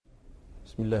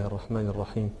بسم الله الرحمن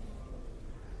الرحيم.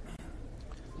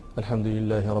 الحمد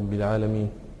لله رب العالمين،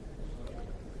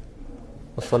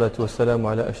 والصلاة والسلام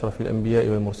على أشرف الأنبياء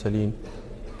والمرسلين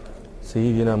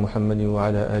سيدنا محمد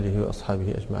وعلى آله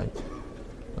وأصحابه أجمعين.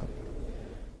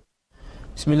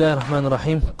 بسم الله الرحمن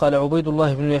الرحيم. قال عبيد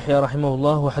الله بن يحيى رحمه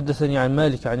الله: وحدثني عن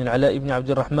مالك عن العلاء بن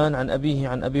عبد الرحمن عن أبيه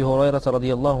عن أبي هريرة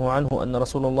رضي الله عنه أن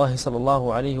رسول الله صلى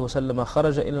الله عليه وسلم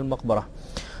خرج إلى المقبرة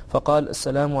فقال: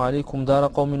 السلام عليكم دار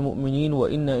قوم مؤمنين،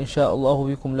 وإنا إن شاء الله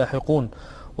بكم لاحقون،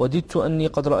 وددت أني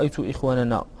قد رأيت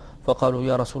إخواننا. فقالوا: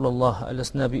 يا رسول الله،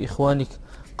 ألسنا بإخوانك؟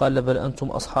 قال: بل أنتم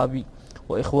أصحابي،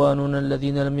 وإخواننا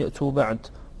الذين لم يأتوا بعد،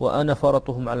 وأنا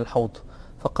فرطهم على الحوض.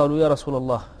 فقالوا: يا رسول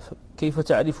الله، كيف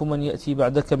تعرف من يأتي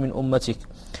بعدك من أمتك؟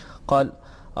 قال: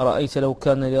 أرأيت لو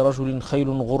كان لرجل خيل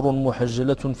غر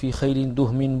محجلة في خيل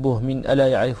دهم بهم ألا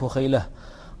يعرف خيله؟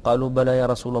 قالوا: بلى يا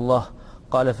رسول الله.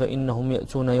 قال: فإنهم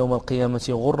يأتون يوم القيامة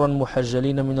غرا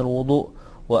محجلين من الوضوء،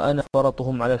 وأنا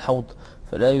فرطهم على الحوض،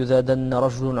 فلا يذادن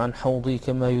رجل عن حوضي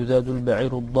كما يذاد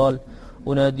البعير الضال،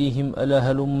 أناديهم ألا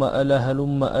هلم ألا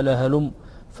هلم ألا هلم،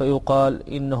 فيقال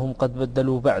إنهم قد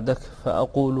بدلوا بعدك،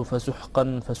 فأقول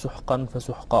فسحقا فسحقا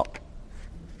فسحقا.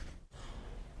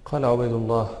 قال عبيد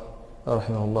الله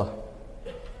رحمه الله: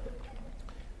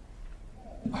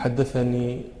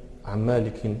 حدثني عن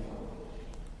مالك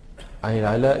عن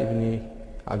العلاء بن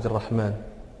عبد الرحمن،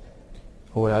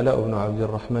 هو العلاء بن عبد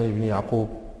الرحمن بن يعقوب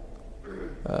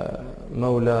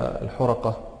مولى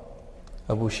الحرقة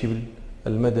أبو شبل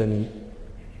المدني،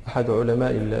 أحد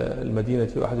علماء المدينة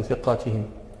وأحد ثقاتهم،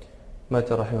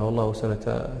 مات رحمه الله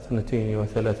سنة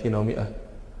 32 و100.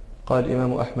 قال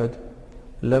الإمام أحمد: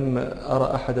 لم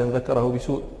أرى أحدا ذكره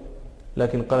بسوء،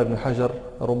 لكن قال ابن حجر: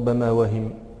 ربما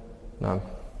وهم. نعم.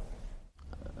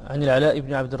 عن العلاء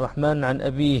بن عبد الرحمن عن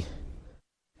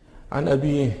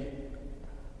أبيه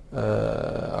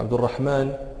عبد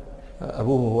الرحمن،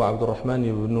 أبوه هو عبد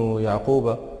الرحمن بن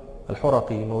يعقوب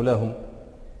الحرقي مولاهم،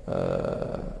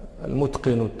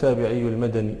 المتقن التابعي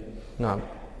المدني. نعم.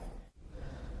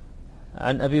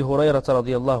 عن أبي هريرة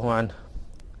رضي الله عنه.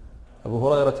 أبو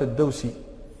هريرة الدوسي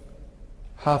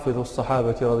حافظ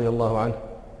الصحابة رضي الله عنه.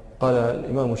 قال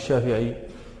الإمام الشافعي: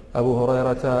 أبو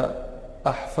هريرة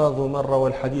أحفظ من روى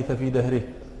الحديث في دهره.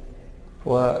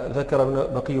 وذكر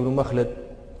بقي بن مخلد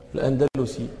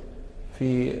الأندلسي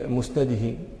في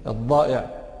مسنده الضائع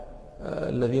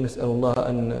الذي نسأل الله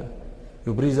أن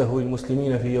يبرزه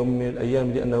للمسلمين في يوم من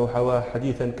الأيام، لأنه حوى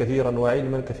حديثا كثيرا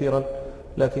وعلما كثيرا،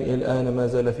 لكن إلى الآن ما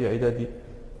زال في عداد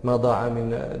ما ضاع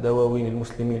من دواوين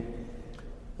المسلمين.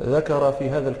 ذكر في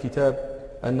هذا الكتاب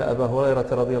أن أبا هريرة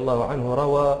رضي الله عنه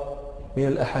روى من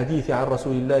الأحاديث عن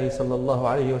رسول الله صلى الله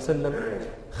عليه وسلم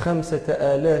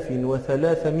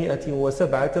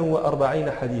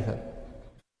 5347 حديثا.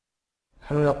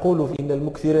 نحن نقول إن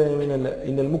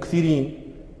المكثرين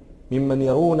ممن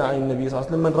يرون عن النبي صلى الله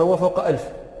عليه وسلم من روى فوق 1000.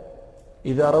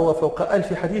 إذا روى فوق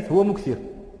 1000 حديث هو مكثر،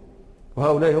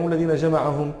 وهؤلاء هم الذين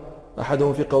جمعهم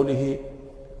أحدهم في قوله: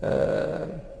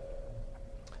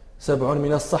 7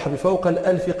 من الصحب فوق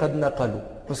 1000 قد نقلوا.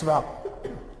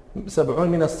 7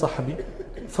 من الصحب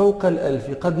فوق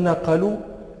 1000 قد نقلوا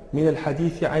من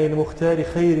الحديث عن المختار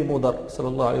خير مضر صلى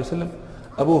الله عليه وسلم.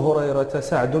 أبو هريرة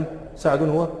سعد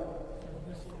هو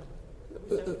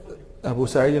أبو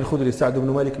سعيد الخدري، سعد بن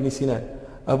مالك بن سنان.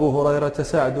 أبو هريرة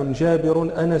سعد،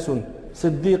 جابر، أنس،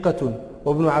 صديقة،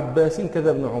 وابن عباس،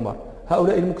 كذا ابن عمر.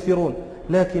 هؤلاء المكثرون،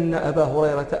 لكن أبا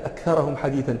هريرة أكثرهم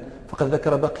حديثا، فقد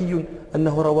ذكر بقي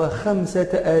أنه روى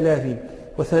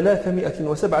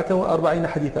 5347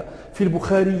 حديثا. في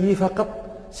البخاري فقط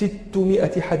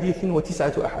 600 حديث و9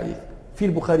 أحاديث في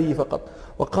البخاري فقط.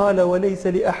 وقال: وليس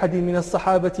لأحد من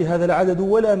الصحابة هذا العدد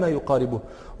ولا ما يقاربه.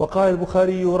 وقال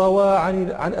البخاري: روى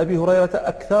عن أبي هريرة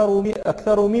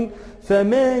أكثر من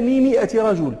 800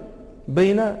 رجل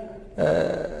بين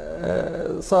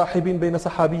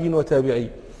صحابي وتابعي.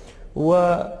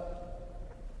 واختلف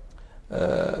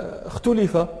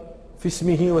في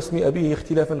اسمه واسم أبيه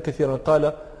اختلافا كثيرا.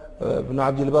 قال ابن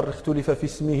عبد البر: اختلف في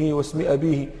اسمه واسم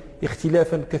أبيه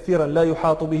اختلافا كثيرا لا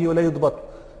يحاط به ولا يضبط،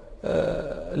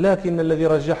 لكن الذي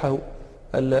رجحه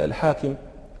الحاكم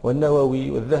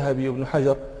والنووي والذهبي وابن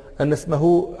حجر أن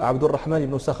اسمه عبد الرحمن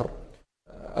بن صخر.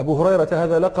 أبو هريرة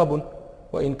هذا لقب،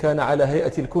 وإن كان على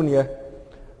هيئة الكنية.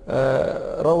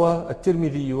 روى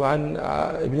الترمذي عن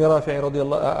ابن رافع رضي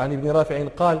الله عن ابن رافع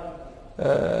قال: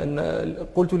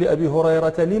 قلت لأبي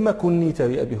هريرة: لما كنيت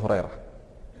بأبي هريرة؟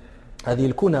 هذه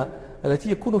الكنى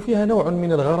التي يكون فيها نوع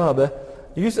من الغرابة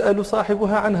يسأل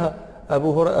صاحبها عنها.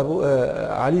 أبو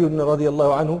علي رضي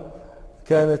الله عنه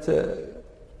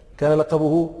كان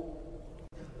لقبه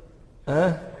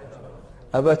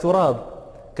أبا تراب،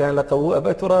 كان لقبه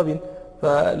أبا تراب.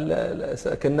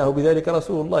 فكناه بذلك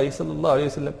رسول الله صلى الله عليه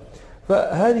وسلم.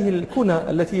 فهذه الكنى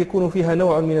التي يكون فيها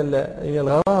نوع من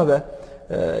الغرابة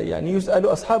يعني يسأل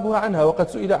أصحابها عنها، وقد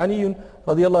سئل علي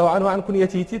رضي الله عنه عن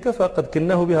كنيته تلك فقد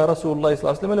كناه بها رسول الله صلى الله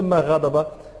عليه وسلم لما غضب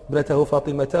ابنته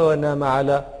فاطمة ونام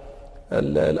على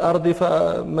الأرض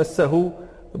فمسه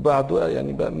بعض،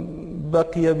 يعني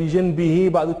بقي بجنبه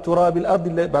بعض التراب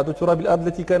الأرض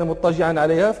التي كان مضطجعا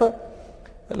عليها،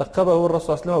 فلقبه الرسول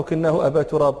صلى الله عليه وسلم وكناه أبا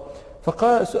تراب.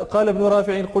 فقال ابن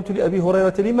رافع: قلت لأبي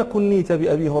هريرة: لما كنيت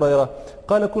بأبي هريرة؟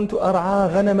 قال: كنت أرعى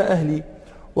غنم أهلي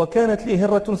وكانت لي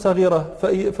هرة صغيرة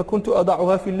فكنت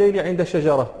أضعها في الليل عند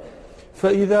شجرة،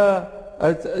 فإذا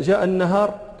جاء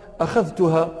النهار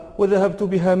أخذتها وذهبت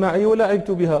بها معي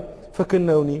ولعبت بها،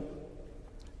 فكنوني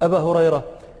أبا هريرة.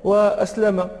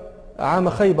 وأسلم عام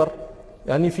خيبر،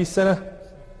 يعني في السنة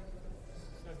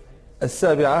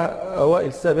السابعة، أوائل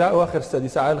السابعة أواخر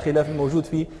السادسة، على الخلاف الموجود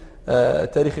في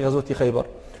تاريخ غزوة خيبر،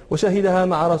 وشهدها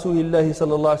مع رسول الله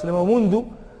صلى الله عليه وسلم، ومنذ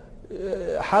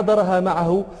حضرها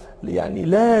معه يعني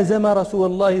لازم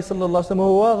رسول الله صلى الله عليه وسلم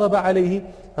وواظب عليه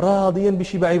راضيا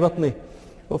بشبع بطنه،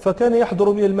 فكان يحضر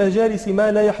من المجالس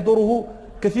ما لا يحضره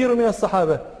كثير من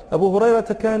الصحابة. أبو هريرة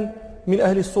كان من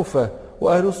أهل الصفة،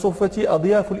 وأهل الصفة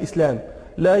أضياف الإسلام،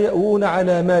 لا يأوون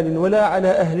على مال ولا على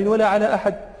أهل ولا على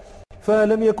أحد،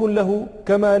 فلم يكن له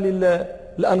كما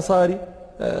للأنصار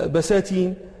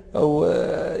بساتين أو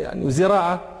يعني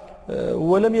زراعة،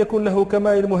 ولم يكن له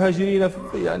كما للمهاجرين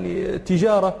يعني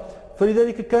تجارة،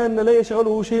 فلذلك كان لا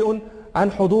يشغله شيء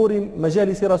عن حضور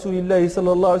مجالس رسول الله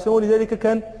صلى الله عليه وسلم، ولذلك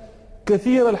كان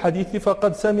كثير الحديث،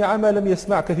 فقد سمع ما لم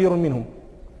يسمع كثير منهم.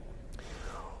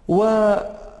 وكان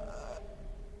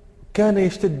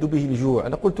يشتد به الجوع.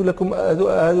 أنا قلت لكم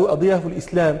هذا أضياف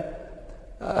الإسلام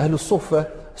أهل الصفة.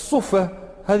 الصفة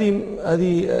هذه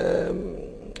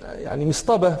يعني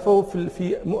مصطبة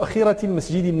في مؤخرة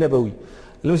المسجد النبوي.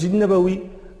 المسجد النبوي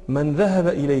من ذهب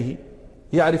إليه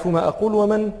يعرف ما أقول،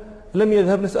 ومن لم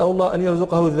يذهب نسأل الله أن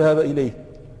يرزقه الذهاب إليه.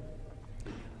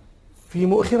 في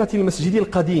مؤخرة المسجد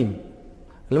القديم،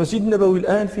 المسجد النبوي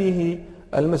الآن فيه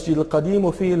المسجد القديم،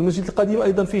 وفي المسجد القديم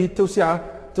أيضا فيه توسعة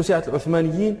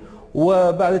العثمانيين،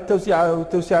 وبعد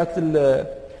توسعة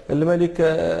الملك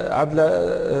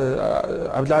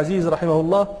عبد العزيز رحمه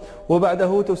الله،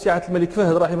 وبعده توسعة الملك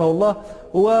فهد رحمه الله.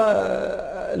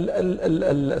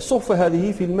 والصفة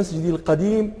هذه في المسجد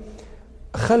القديم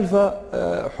خلف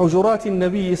حجرات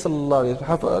النبي صلى الله عليه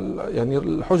وسلم، يعني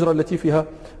الحجرة التي فيها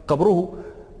قبره،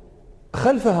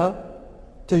 خلفها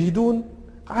تجدون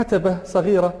عتبة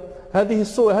صغيرة. هذه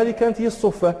كانت هي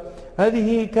الصفة.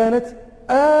 هذه كانت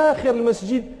آخر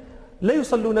المسجد لا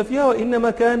يصلون فيها، وإنما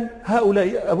كان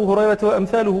هؤلاء أبو هريرة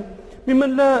وأمثاله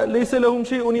ممن ليس لهم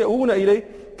شيء يأوون إليه،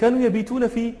 كانوا يبيتون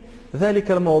في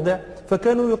ذلك الموضع،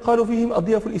 فكانوا يقال فيهم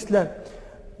أضياف الإسلام،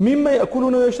 مما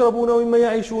يأكلون ويشربون ومما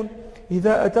يعيشون.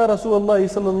 إذا أتى رسول الله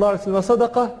صلى الله عليه وسلم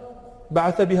صدقة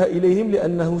بعث بها إليهم،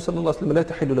 لأنه صلى الله عليه وسلم لا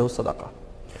تحل له الصدقة.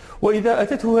 وإذا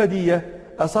أتته هدية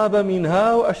أصاب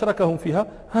منها وأشركهم فيها،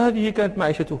 هذه كانت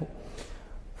معيشته.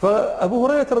 فأبو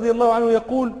هريرة رضي الله عنه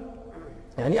يقول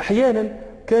يعني أحيانا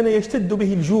كان يشتد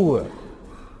به الجوع،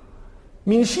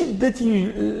 من شدة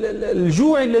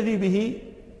الجوع الذي به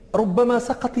ربما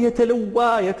سقط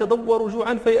يتدور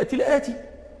جوعا، فيأتي الآتي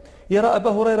يرى أبا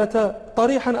هريرة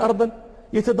طريحا أرضا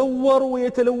يتدور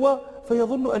ويتلوى،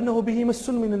 فيظن أنه به مس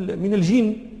من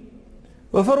الجن،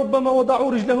 فربما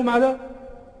وضعوا رجلهم على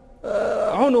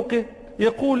عنقه،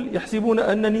 يقول يحسبون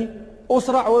أنني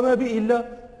أسرع وما بي إلا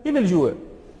الجوع.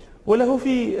 وله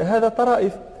في هذا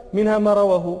طرائف، منها ما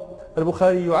رواه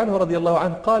البخاري عنه رضي الله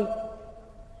عنه قال: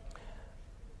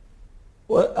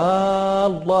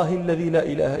 الله الذي لا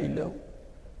إله إلا هو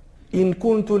إن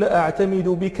كنت لأعتمد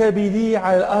بكبدي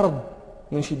على الأرض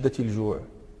من شدة الجوع،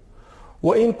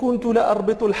 وإن كنت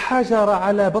لأربط الحجر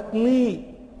على بطني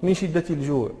من شدة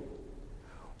الجوع،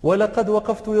 ولقد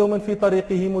وقفت يوما في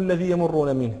طريقهم الذي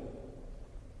يمرون منه،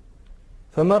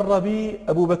 فمر بي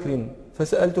أبو بكر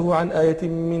فسألته عن آية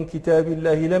من كتاب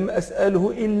الله لم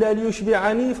أسأله إلا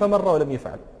ليشبعني، فمر ولم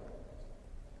يفعل.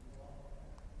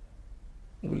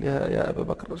 يقول لي: يا أبا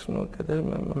بكر شنو كذا،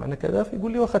 ما معنى كذا؟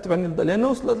 يقول لي: وخاتب عني لأنه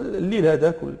وصل الليل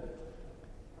هذا كله.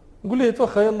 يقول لي: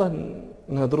 توخى يلا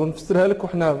نهضروا نفسرها لك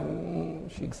وحنا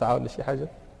شي ساعة ولا شي حاجة.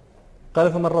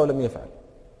 قال: فمر ولم يفعل.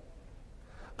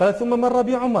 قال: ثم مر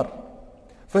بي عمر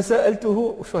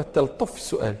فسألته، وشو التلطف في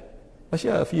السؤال،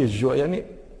 ماشي فيه الجوع يعني،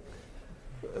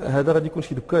 هذا غادي يكون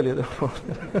شي دكالي هذا.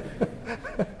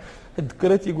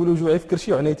 الدكالات يقولوا جوعي في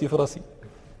كرشي وعنيتي في راسي.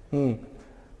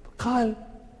 قال: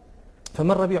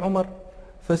 فمر بي عمر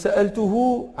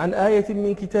فسألته عن آية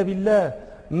من كتاب الله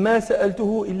ما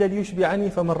سألته إلا ليشبعني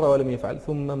فمر ولم يفعل.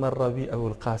 ثم مر بي أبو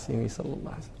القاسم صلى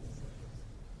الله عليه وسلم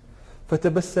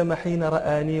فتبسم حين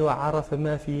رآني وعرف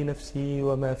ما في نفسي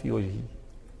وما في وجهي،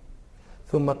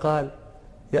 ثم قال: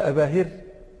 يا أبا هر.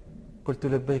 قلت: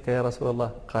 لبيك يا رسول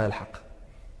الله. قال: الحق.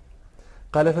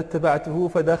 قال: فاتبعته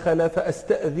فدخل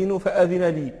فأستأذن فأذن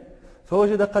لي،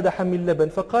 فوجد قدحا من لبن،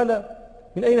 فقال: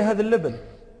 من أين هذا اللبن؟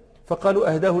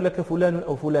 فقالوا: أهداه لك فلان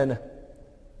أو فلانة.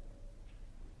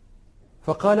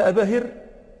 فقال: أبا هر.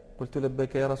 قلت: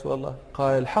 لبيك يا رسول الله.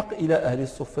 قال: الحق إلى أهل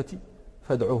الصفة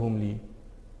فادعوهم لي.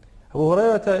 أبو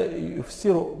هريرة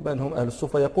يفسر من هم أهل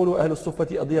الصفة، يقول: أهل الصفة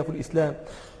أضياف الإسلام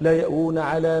لا يأوون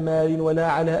على مال ولا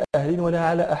على أهل ولا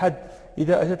على أحد،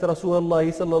 إذا أتت رسول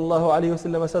الله صلى الله عليه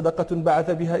وسلم صدقة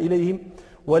بعث بها إليهم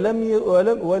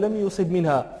ولم يصب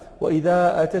منها،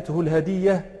 وإذا أتته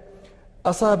الهدية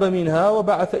أصاب منها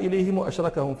وبعث إليهم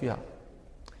وأشركهم فيها.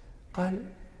 قال: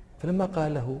 فلما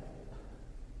قال له: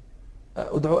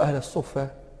 أدعو أهل الصفة،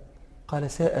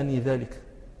 قال: ساءني ذلك.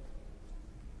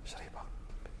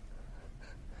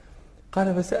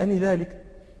 قال: فسأني ذلك.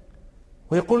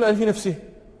 ويقول الآن في نفسه: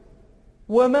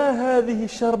 وما هذه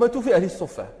الشربة في أهل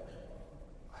الصفة؟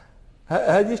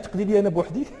 هذه تقضي لي أنا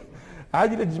بوحدي؟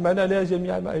 عادي لتجمعنا عليها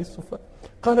جميعا مع أهل الصفة.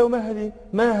 قال: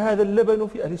 ما هذا اللبن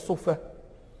في أهل الصفة؟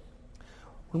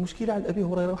 والمشكلة عند أبي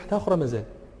هريرة واحدة أخرى مازال.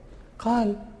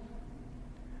 قال: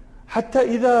 حتى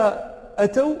إذا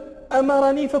أتوا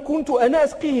أمرني فكنت أنا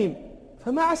أسقيهم،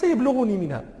 فما عسى يبلغني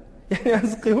منها، يعني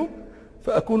أسقيهم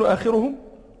فأكون آخرهم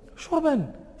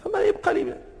شربا فما يبقى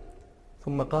لي.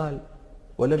 ثم قال: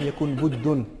 ولم يكن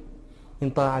بد من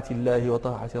طاعة الله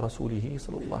وطاعة رسوله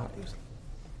صلى الله عليه وسلم.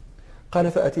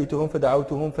 قال: فأتيتهم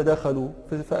فدعوتهم فدخلوا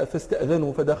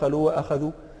فاستأذنوا فدخلوا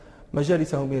وأخذوا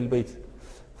مجالسهم من البيت،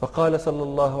 فقال صلى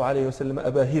الله عليه وسلم: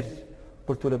 أبا هر.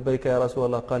 قلت: لبيك يا رسول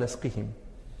الله. قال: اسقهم.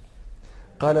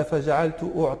 قال: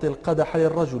 فجعلت أعطي القدح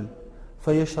للرجل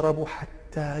فيشرب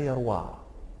حتى يروى،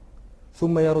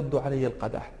 ثم يرد علي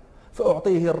القدح،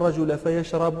 فأعطيه الرجل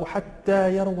فيشرب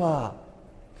حتى يروى،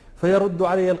 فيرد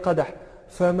علي القدح،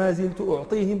 فما زلت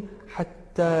أعطيهم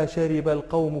حتى شرب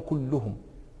القوم كلهم.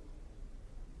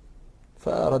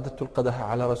 فرددت القدح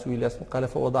على رسول الله صلى الله عليه وسلم، قال: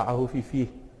 فوضعه في فيه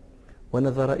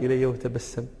ونظر إلي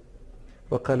وتبسم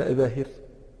وقال: أبا هر.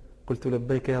 قلت: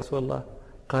 لبيك يا رسول الله.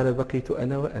 قال: بقيت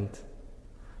أنا وأنت.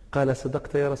 قال: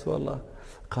 صدقت يا رسول الله.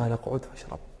 قال: اقعد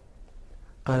فاشرب.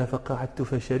 قال: فقعدت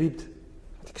فشربت.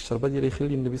 هذيك الشربة ديالي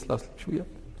يخلي النبي صلى الله عليه وسلم شوية.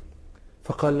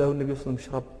 فقال له النبي صلى الله عليه وسلم: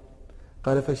 اشرب.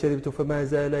 قال: فشربت، فما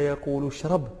زال يقول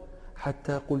اشرب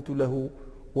حتى قلت له: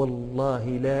 والله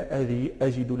لا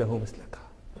أجد له مسلكا.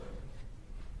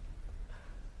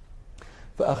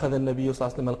 فأخذ النبي صلى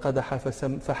الله عليه وسلم القدح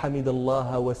فحمد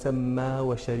الله وسمى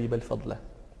وشرب الفضل.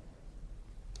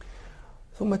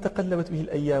 ثم تقلبت به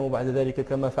الأيام بعد ذلك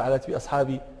كما فعلت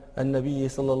بأصحاب النبي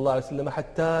صلى الله عليه وسلم،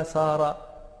 حتى صار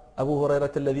أبو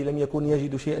هريرة الذي لم يكن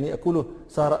يجد شيئا يأكله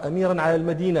صار أميرا على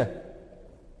المدينة.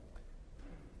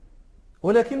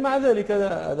 ولكن مع ذلك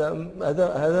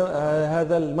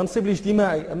هذا المنصب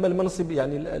الاجتماعي. أما المنصب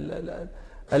يعني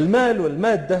المال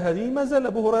والمادة هذه ما زال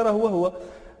أبو هريرة هو،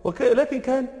 ولكن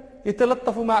كان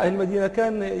يتلطف مع أهل المدينة،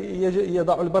 كان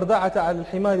يضع البردعة على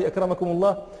الحمار أكرمكم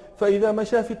الله، فإذا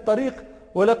مشى في الطريق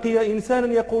ولقي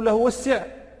إنسانا يقول له: وسع،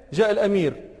 جاء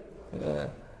الأمير.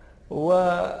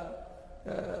 وصلى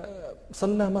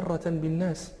مرة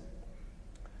بالناس،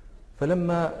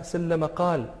 فلما سلم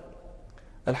قال: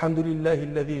 الحمد لله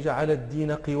الذي جعل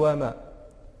الدين قواما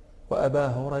وأبا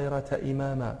هريرة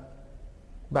إماما،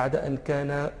 بعد أن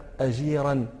كان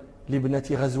أجيرا لابنة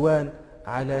غزوان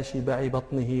على شبع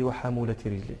بطنه وحمولة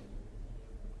رجله.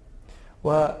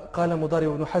 وقال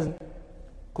مضارب بن حزم: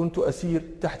 كنت أسير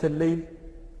تحت الليل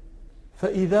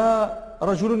فإذا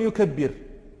رجل يكبر،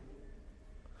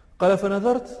 قال: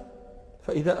 فنظرت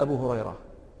فإذا أبو هريرة،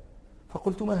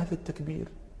 فقلت: ما هذا التكبير؟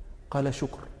 قال: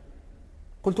 شكر.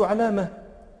 قلت: علامة؟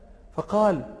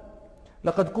 فقال: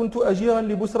 لقد كنت أجيرا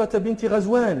لبسرة بنت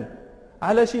غزوان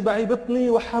على شبع بطني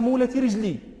وحمولة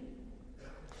رجلي،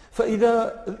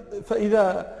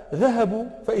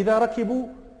 فإذا ركبوا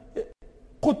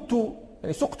قدت،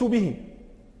 يعني سقت بهم،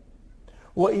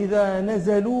 وإذا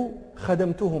نزلوا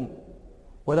خدمتهم،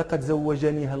 ولقد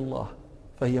زوجنيها الله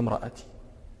فهي امرأتي.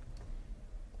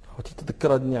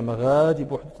 وتتذكر هذه النعمة، غادي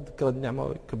بوحده تتذكر هذه النعمة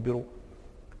ويكبروا.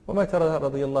 وما ترى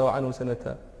رضي الله عنه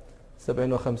سنة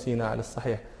 57 على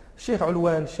الصحيح. الشيخ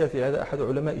علوان الشافعي هذا أحد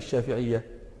علماء الشافعية،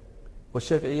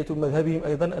 والشافعية مذهبهم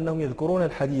أيضا أنهم يذكرون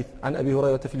الحديث عن أبي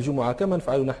هريرة في الجمعة كما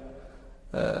نفعل نحن.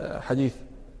 حديث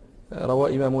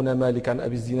روى إمامنا مالك عن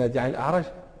أبي الزناد عن الأعرج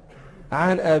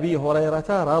عن أبي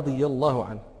هريرة رضي الله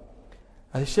عنه.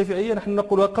 هذه الشافعية نحن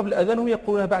نقولها قبل الأذان، هم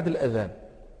يقولونها بعد الأذان.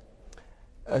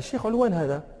 الشيخ علوان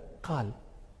هذا قال: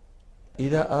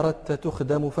 إذا أردت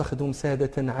تخدم فاخدم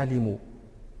سادة علموا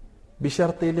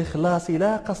بشرط الإخلاص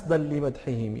لا قصدا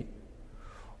لمدحهم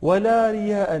ولا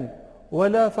رياء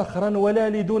ولا فخرا ولا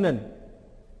لدنا.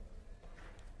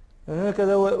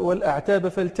 هكذا والأعتاب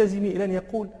فالتزمي، إلى أن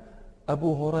يقول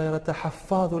أبو هريرة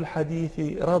حفاظ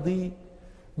الحديث رضي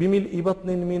بملء بطن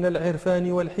من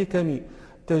العرفان والحكم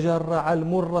تجرع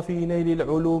المر في نيل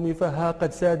العلوم فها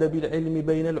قد ساد بالعلم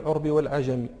بين العرب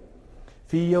والعجم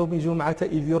في يوم جمعة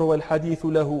إذ يروى الحديث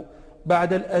له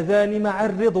بعد الأذان مع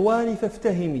الرضوان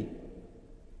فافتهمي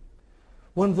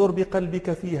وانظر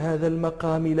بقلبك في هذا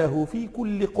المقام له في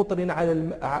كل قطر على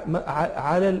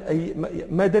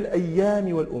مدى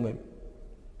الأيام والأمم.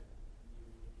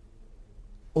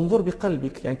 انظر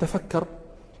بقلبك، يعني تفكر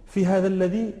في هذا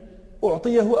الذي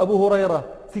أعطيه أبو هريرة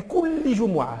في كل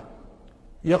جمعة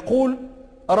يقول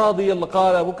راضي الله،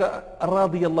 قال أبوك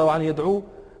راضي الله عنه يدعو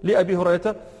لأبي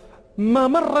هريرة ما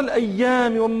مر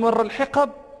الأيام ومر الحقب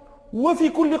وفي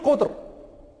كل قطر.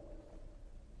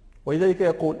 ولذلك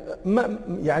يقول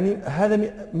يعني هذا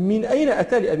من أين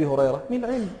أتى لأبي هريرة؟ من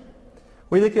العلم.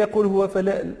 ولذلك يقول هو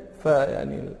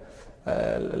يعني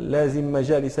لازم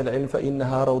مجالس العلم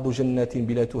فإنها روض جنات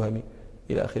بلا تهم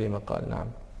إلى آخر ما قال. نعم.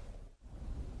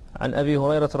 عن أبي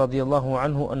هريرة رضي الله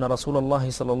عنه أن رسول الله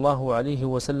صلى الله عليه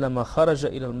وسلم خرج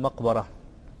إلى المقبرة.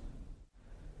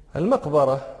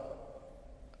 المقبرة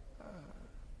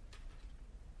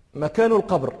مكان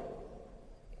القبر،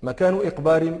 مكان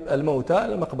إقبار الموتى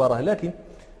المقبرة، لكن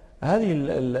هذه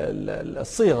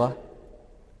الصيغة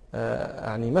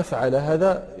يعني مفعل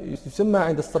هذا يسمى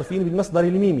عند الصرفيين بالمصدر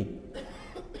الميمي.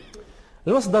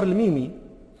 المصدر الميمي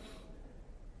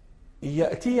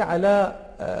يأتي على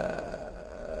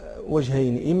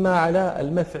وجهين، إما على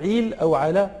المفعيل أو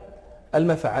على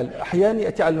المفعل. أحيانا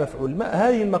يأتي على المفعول.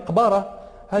 هذه المقبرة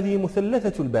هذه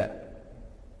مثلثة الباء،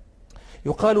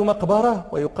 يقال مقبرة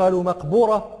ويقال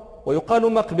مقبورة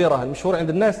ويقال مقبرة. المشهور عند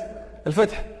الناس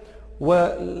الفتح،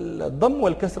 والضم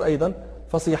والكسر أيضا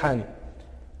فصيحان.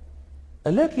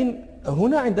 لكن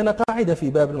هنا عندنا قاعدة في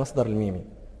باب المصدر الميمي: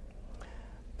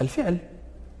 الفعل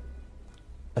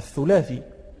الثلاثي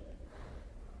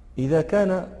إذا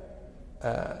كان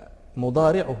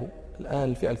مضارعه، الآن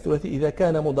الفعل الثلاثي إذا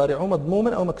كان مضارعه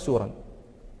مضموما أو مكسورا،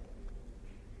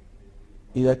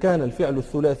 إذا كان الفعل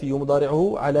الثلاثي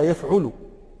مضارعه على يفعل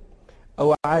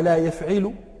أو على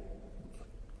يفعل،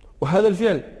 وهذا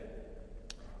الفعل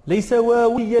ليس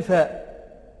واوي فاء،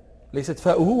 ليست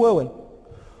فاؤه واوا،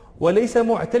 وليس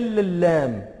معتل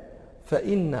اللام،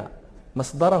 فإن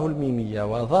مصدره الميمية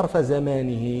وظرف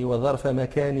زمانه وظرف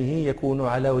مكانه يكون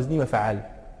على وزن مفعل.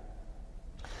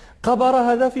 قبر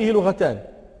هذا فيه لغتان: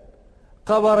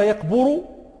 قبر يقبر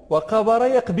وقبر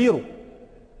يقبر.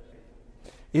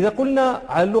 إذا قلنا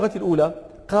على اللغة الأولى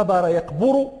قبر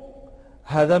يقبر،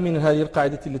 هذا من هذه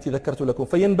القاعدة التي ذكرت لكم،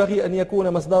 فينبغي أن يكون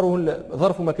مصدره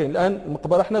ظرف مكان. الآن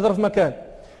المقبرة احنا ظرف مكان،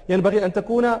 ينبغي أن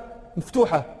تكون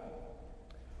مفتوحة،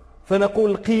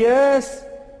 فنقول قياس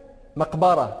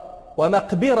مقبرة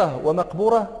ومقبرة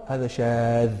ومقبورة، هذا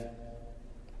شاذ.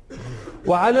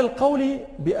 وعلى القول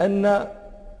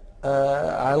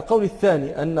على القول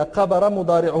الثاني أن قبر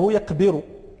مضارعه يقبر،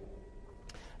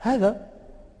 هذا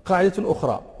قاعدة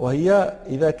أخرى، وهي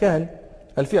إذا كان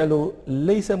الفعل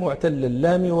ليس معتل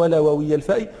اللام ولا واوي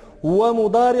الفاء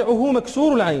ومضارعه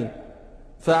مكسور العين،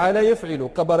 فعل يفعل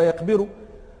قبر يقبر،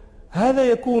 هذا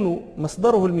يكون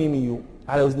مصدره الميمي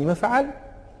على وزن مفعل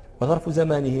وظرف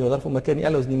زمانه وظرف مكانه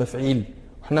على وزن مفعيل.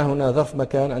 احنا هنا ظرف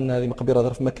مكان، عندنا هذه مقبرة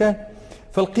ظرف مكان،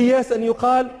 فالقياس أن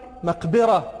يقال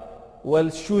مقبرة،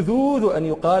 والشذوذ أن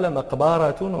يقال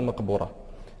مقبرة ومقبورة.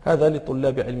 هذا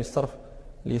لطلاب علم الصرف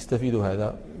ليستفيدوا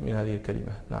هذا من هذه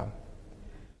الكلمة. نعم.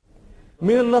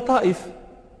 من اللطائف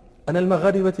أن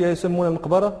المغاربة يسمون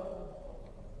المقبرة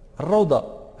الروضة،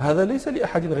 هذا ليس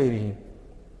لأحد غيرهم،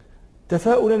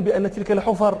 تفاؤلا بأن تلك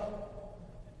الحفر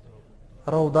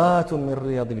روضات من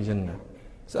رياض الجنة.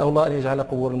 أسأل الله أن يجعل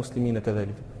قبور المسلمين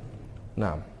كذلك.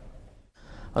 نعم.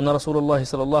 أن رسول الله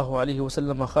صلى الله عليه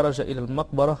وسلم خرج إلى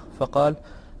المقبرة فقال: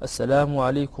 السلام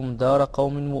عليكم دار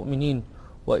قوم مؤمنين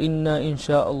وإنا إن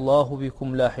شاء الله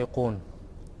بكم لاحقون.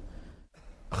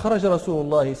 خرج رسول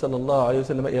الله صلى الله عليه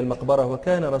وسلم إلى المقبرة،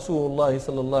 وكان رسول الله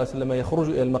صلى الله عليه وسلم يخرج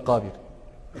إلى المقابر.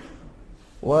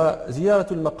 وزيارة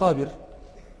المقابر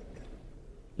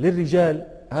للرجال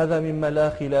هذا مما لا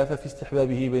خلاف في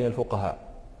استحبابه بين الفقهاء،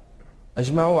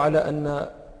 أجمعوا على أن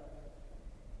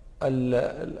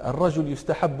الرجل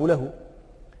يستحب له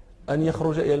أن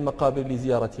يخرج إلى المقابر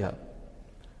لزيارتها.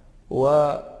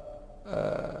 وقد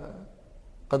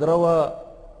روى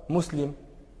مسلم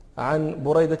عن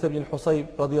بريدة بن الحصيب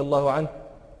رضي الله عنه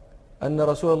أن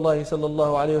رسول الله صلى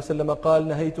الله عليه وسلم قال: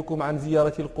 نهيتكم عن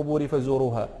زيارة القبور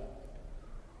فزوروها،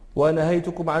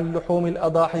 ونهيتكم عن لحوم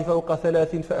الأضاحي فوق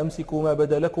 3 فأمسكوا ما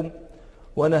بدا لكم،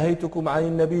 ونهيتكم عن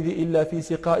النبيذ إلا في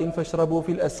سقاء فاشربوا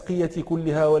في الأسقية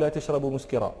كلها ولا تشربوا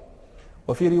مسكرا.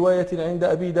 وفي رواية عند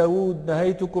أبي داود: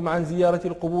 نهيتكم عن زيارة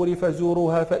القبور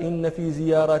فزوروها فإن في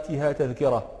زيارتها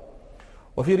تذكرة.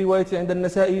 وفي رواية عند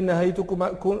النسائي: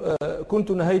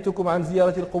 كنت نهيتكم عن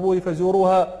زيارة القبور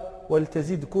فزوروها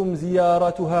ولتزدكم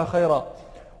زيارتها خيرا.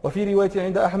 وفي رواية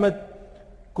عند أحمد: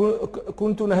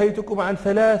 كنت نهيتكم عن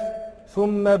 3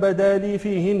 ثم بدا لي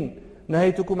فيهن،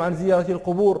 نهيتكم عن زيارة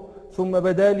القبور ثم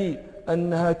بدا لي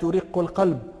أنها ترق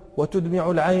القلب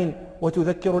وتدمع العين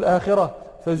وتذكر الآخرة،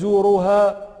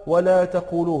 فزوروها ولا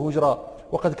تقولوا هجرا.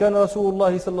 وقد كان رسول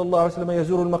الله صلى الله عليه وسلم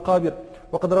يزور المقابر.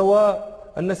 وقد روى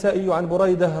النسائي عن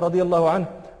بريدة رضي الله عنه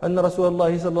أن رسول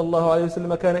الله صلى الله عليه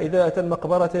وسلم كان إذا أتى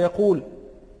المقبرة يقول: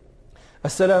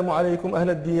 السلام عليكم أهل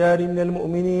الديار من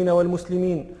المؤمنين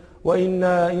والمسلمين،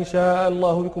 وإنا إن شاء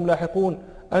الله بكم لاحقون،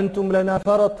 أنتم لنا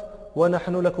فرط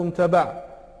ونحن لكم تبع،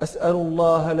 أسأل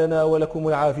الله لنا ولكم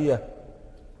العافية.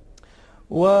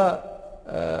 وروى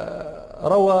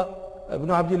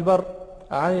ابن عبد البر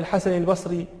عن الحسن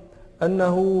البصري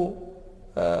أنه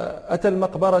أتى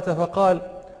المقبرة فقال: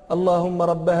 اللهم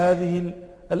رب هذه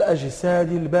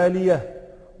الأجساد البالية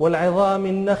والعظام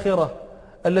النخرة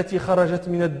التي خرجت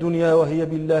من الدنيا وهي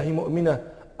بالله مؤمنة،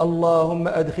 اللهم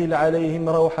أدخل عليهم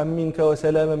روحا منك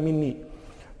وسلاما مني.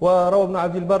 وروى ابن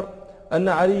عبد البر أن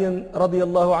عليا رضي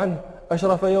الله عنه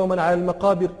أشرف يوما على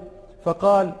المقابر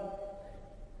فقال: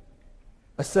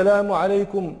 السلام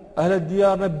عليكم أهل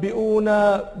الديار،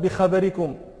 نبئونا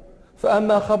بخبركم،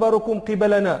 فأما خبركم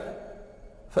قبلنا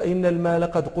فإن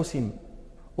المال قد قسم،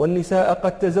 والنساء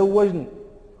قد تزوجن،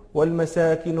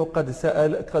 والمساكن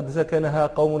قد سكنها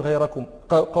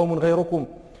قوم غيركم.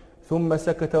 ثم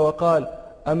سكت وقال: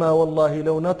 أما والله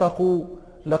لو نطقوا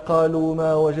لقالوا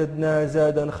ما وجدنا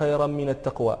زادا خيرا من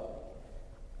التقوى.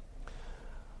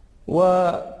 وروي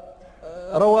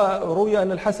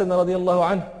أن الحسن رضي الله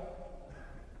عنه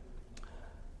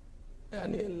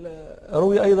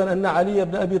روي أيضا أن علي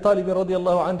بن أبي طالب رضي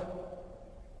الله عنه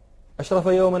أشرف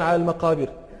يوما على المقابر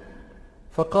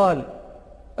فقال: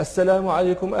 السلام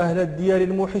عليكم أهل الديار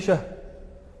الموحشة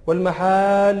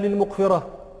والمحال المقفرة،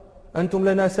 أنتم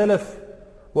لنا سلف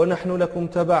ونحن لكم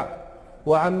تبع،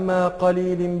 وعما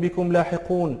قليل بكم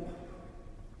لاحقون،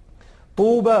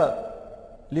 طوبى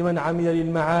لمن عمل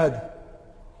للمعاد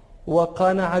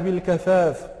وقنع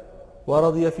بالكفاف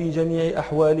ورضي في جميع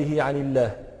أحواله عن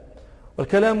الله.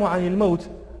 والكلام عن الموت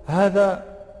هذا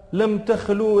لم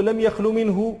يخلو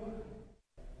منه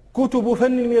كتب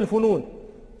فن من الفنون،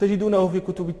 تجدونه في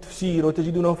كتب التفسير،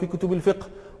 وتجدونه في كتب الفقه،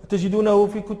 وتجدونه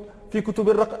في كتب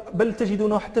الرقم، بل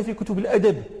تجدونه حتى في كتب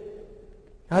الأدب.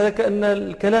 هذا كأن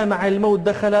الكلام عن الموت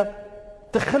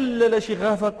تخلل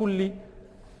شغاف كل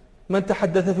من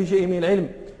تحدث في شيء من العلم.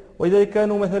 ولذلك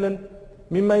كانوا مثلا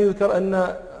مما يذكر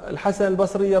أن الحسن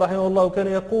البصري رحمه الله كان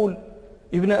يقول: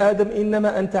 ابن آدم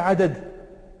إنما أنت عدد،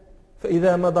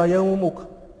 فإذا مضى يومك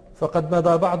فقد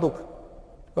مضى بعضك.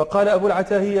 وقال أبو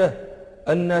العتاهية: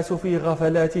 الناس في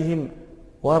غفلاتهم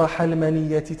ورح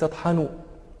المنية تطحن.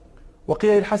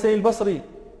 وقيل للحسن البصري: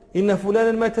 إن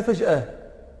فلانا مات فجأة،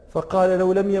 فقال: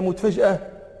 لو لم يمت فجأة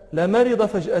لمرض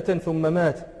فجأة ثم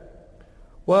مات.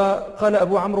 وقال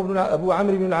أبو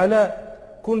عمرو بن العلاء: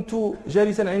 كنت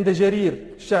جالسا عند جرير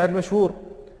الشاعر المشهور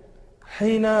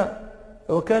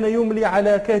وكان يملي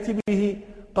على كاتبه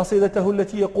قصيدته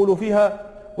التي يقول فيها: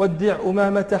 ودع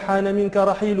أمامة حان منك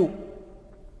رحيل.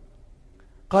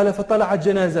 قال: فطلعت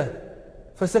جنازة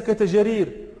فسكت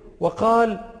جرير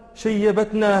وقال: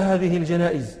 شيبتنا هذه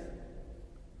الجنائز.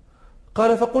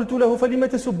 قال: فقلت له: فلم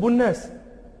تسب الناس؟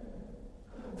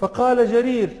 فقال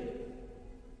جرير: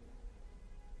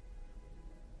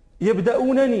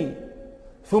 يبدأونني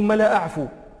ثم لا أعفو،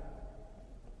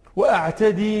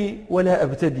 وأعتدي ولا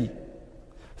أبتدي.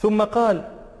 ثم قال: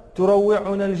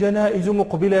 تروعنا الجنائز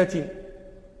مقبلات،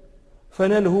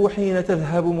 فنلهو حين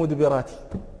تذهب مدبرات.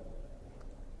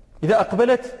 إذا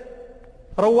أقبلت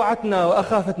روعتنا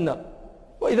وأخافتنا،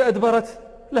 وإذا أدبرت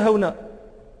لهونا.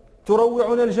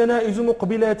 تروعنا الجنائز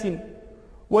مقبلات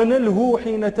ونلهو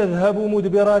حين تذهب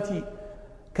مدبرات،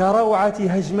 كروعة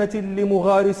هجمة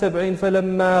لمغار 7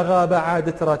 فلما غاب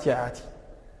عادت راتعات.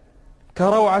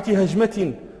 كروعة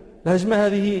هجمة، الهجمة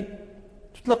هذه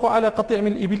تطلق على قطيع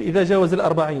من الإبل إذا جاوز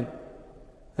 40.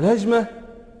 الهجمة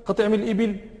قطيع من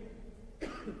الإبل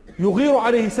يغير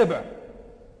عليه 7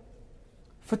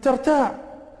 فترتاع،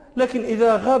 لكن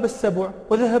إذا غاب 7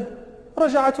 وذهب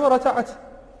رجعت ورتعت.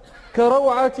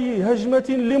 كروعة هجمة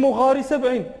لمغار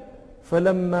 7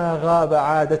 فلما غاب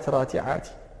عادت راتعات.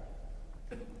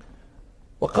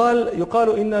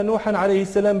 يقال إن نوحا عليه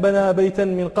السلام بنى بيتا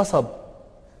من قصب،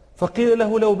 فقيل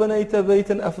له لو بنيت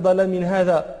بيتا أفضل من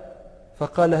هذا،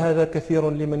 فقال هذا كثير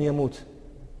لمن يموت.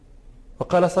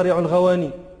 وقال صريع الغواني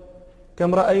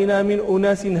كم رأينا من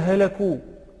أناس هلكوا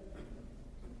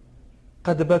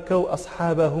قد بكوا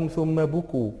أصحابهم ثم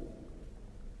بكوا،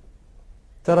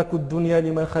 تركوا الدنيا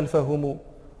لمن خلفهم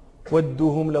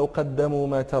ودوهم لو قدموا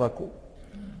ما تركوا.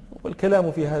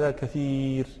 والكلام في هذا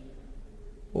كثير،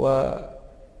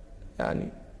 ويعني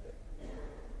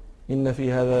إن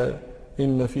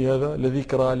في هذا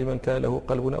لذكرى لمن كان له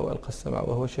قلب أو ألقى السمع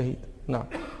وهو شهيد. نعم،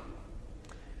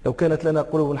 لو كانت لنا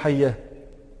قلوب حية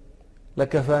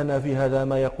لكفانا في هذا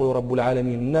ما يقول رب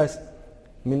العالمين. الناس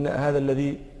من هذا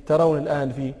الذي ترون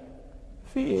الآن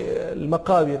في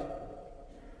المقابر،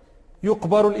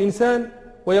 يقبر الإنسان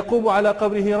ويقوم على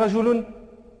قبره رجل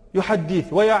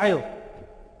يحدث ويعظ،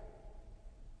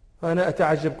 فأنا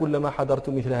أتعجب كلما حضرت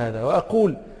مثل هذا،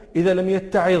 وأقول إذا لم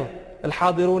يتعظ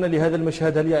الحاضرون لهذا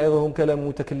المشهد هل يعظهم كلام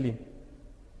متكلم؟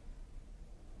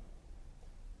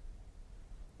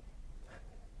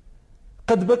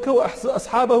 قد بكوا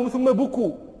أصحابهم ثم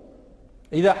بكوا.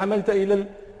 إذا حملت إلى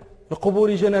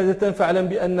القبور جنازة فاعلم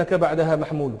بأنك بعدها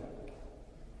محمول،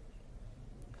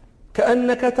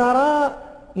 كأنك ترى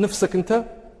نفسك أنت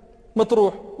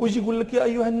مطروح، ويجي يقول لك يا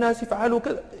أيها الناس افعلوا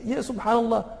كذا. يا سبحان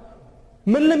الله،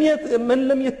 من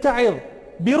لم يتعظ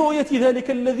برؤية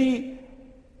ذلك الذي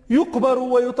يقبر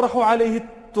ويطرح عليه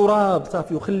التراب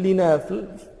صافي وخلينا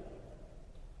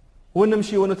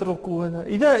ونمشي ونتركه هنا.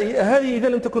 إذا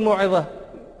لم تكن موعظة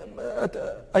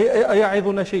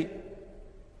أيعظنا شيء؟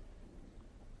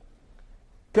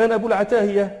 كان أبو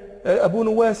العتاهية أبو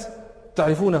نواس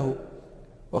تعرفونه،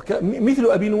 مثل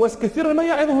أبي نواس كثيرا ما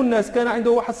يعظه الناس. كان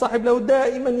عنده واحد صاحب له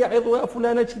دائما يعظ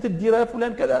فلان شي تدير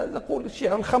فلان كذا، يقول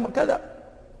الشيء الخمر كذا.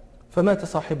 فمات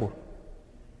صاحبه،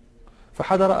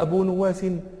 فحضر أبو نواس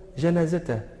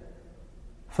جنازته،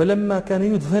 فلما كان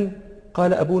يدفن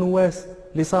قال أبو نواس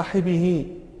لصاحبه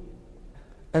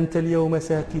أنت اليوم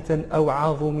ساكتا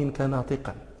أوعظ منك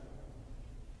ناطقا،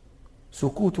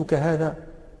 سكوتك هذا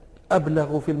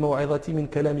أبلغ في الموعظة من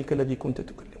كلامك الذي كنت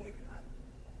تكلم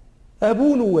به.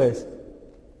 أبو نواس.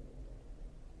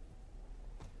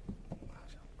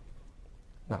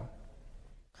 نعم.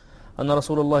 أن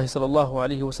رسول الله صلى الله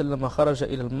عليه وسلم خرج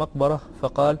إلى المقبرة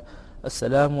فقال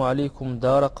السلام عليكم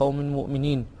دار قوم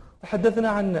مؤمنين. تحدثنا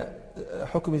عن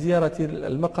حكم زيارة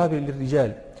المقابر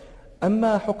للرجال،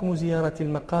 أما حكم زيارة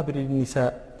المقابر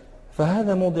للنساء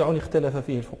فهذا موضع اختلف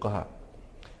فيه الفقهاء.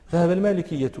 ذهب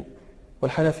المالكية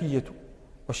والحنفية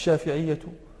والشافعية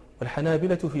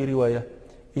والحنابلة في رواية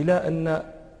إلى أن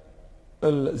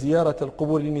زيارة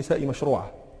القبور للنساء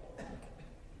مشروعة،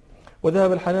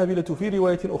 وذهب الحنابلة في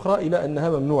رواية أخرى إلى أنها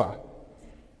ممنوعة.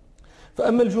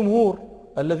 فأما الجمهور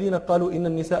الذين قالوا إن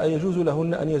النساء يجوز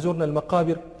لهن أن يزورن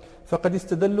المقابر فقد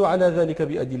استدلوا على ذلك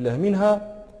بأدلة،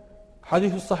 منها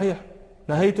حديث الصحيح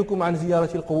نهيتكم عن زيارة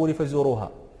القبور فزوروها،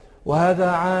 وهذا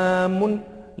عام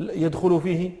يدخل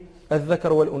فيه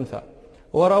الذكر والأنثى.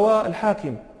 وروى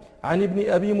الحاكم عن ابن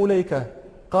أبي مليكة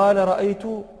قال رأيت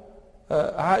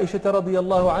عائشة رضي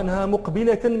الله عنها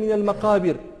مقبلة من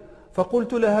المقابر،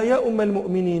 فقلت لها يا أم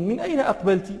المؤمنين من أين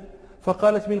أقبلت؟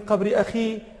 فقالت من قبر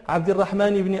أخي عبد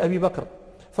الرحمن بن أبي بكر.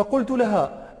 فقلت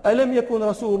لها ألم يكن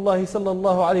رسول الله صلى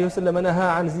الله عليه وسلم نهى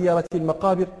عن زيارة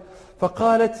المقابر؟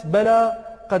 فقالت بلى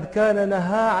قد كان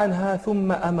نهى عنها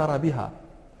ثم أمر بها.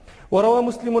 وروى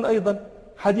مسلم أيضا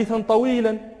حديثا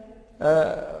طويلا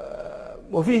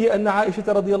وفيه أن عائشة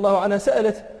رضي الله عنها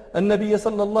سألت النبي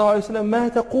صلى الله عليه وسلم ما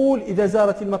تقول إذا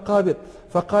زارت المقابر؟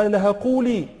 فقال لها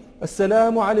قولي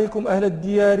السلام عليكم أهل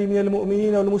الديار من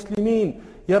المؤمنين والمسلمين،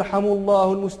 يرحم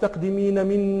الله المستقدمين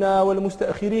منا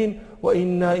والمستأخرين،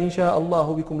 وإنا إن شاء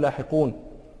الله بكم لاحقون.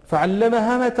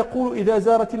 فعلمها ما تقول إذا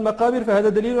زارت المقابر، فهذا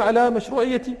دليل على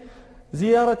مشروعية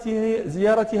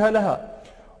زيارتها لها.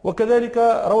 وكذلك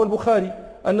روى البخاري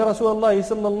أن رسول الله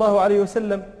صلى الله عليه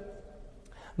وسلم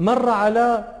مر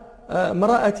على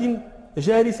امرأة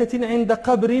جالسة عند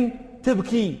قبر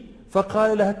تبكي،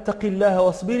 فقال لها اتقي الله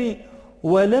واصبري،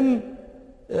 ولم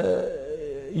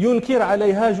ينكر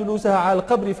عليها جلوسها على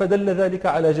القبر، فدل ذلك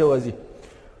على جوازه.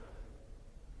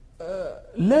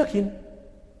 لكن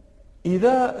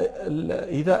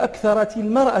إذا أكثرت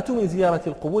المرأة من زيارة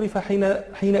القبور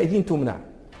فحينئذ تمنع،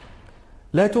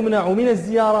 لا تمنع من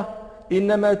الزيارة،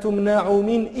 إنما تمنع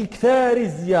من إكثار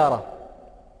الزيارة.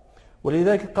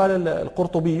 ولذلك قال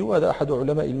القرطبي، وهذا أحد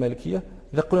علماء المالكية،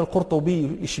 إذا قلنا القرطبي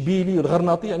الإشبيلي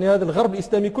الغرناطي يعني هذا الغرب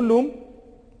الإسلامي كلهم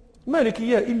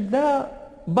مالكية إلا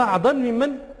بعضا ممن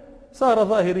صار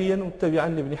ظاهريا متبعا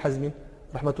لابن حزم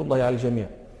رحمة الله على الجميع.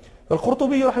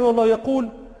 القرطبي رحمه الله يقول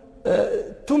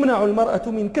تمنع المرأة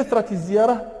من كثرة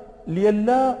الزيارة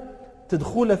لئلا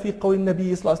تدخل في قول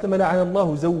النبي صلى الله عليه وسلم لعن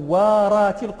الله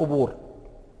زوارات القبور.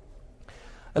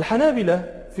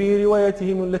 الحنابلة في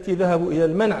روايتهم التي ذهبوا إلى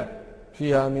المنع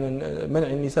فيها من منع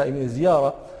النساء من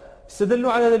الزيارة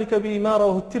استدلوا على ذلك بما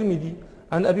رواه الترمذي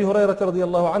عن أبي هريرة رضي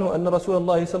الله عنه أن رسول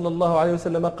الله صلى الله عليه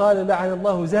وسلم قال لعن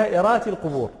الله زائرات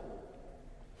القبور.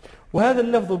 وهذا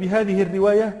اللفظ بهذه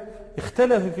الرواية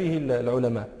اختلف فيه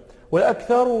العلماء،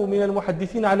 والأكثر من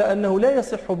المحدثين على أنه لا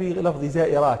يصح بلفظ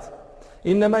زائرات،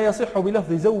 إنما يصح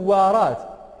بلفظ زوارات،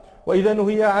 وإذا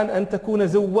نهي عن أن تكون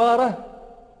زوارة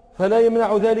فلا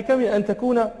يمنع ذلك من أن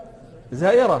تكون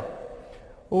زائرة.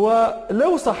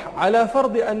 ولو صح على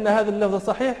فرض أن هذا اللفظ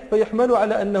صحيح فيحمل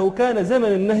على أنه كان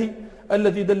زمن النهي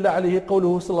الذي دل عليه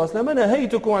قوله صلى الله عليه وسلم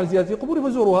نهيتكم عن زيارة القبور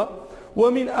فزوروها.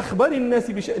 ومن أخبار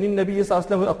الناس بشأن النبي صلى الله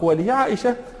عليه وسلم أقواله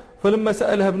عائشة فلما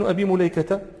سألها ابن أبي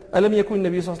مليكة ألم يكن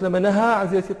النبي صلى الله عليه وسلم نهى عن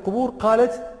زيارة القبور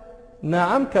قالت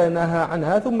نعم كان نهى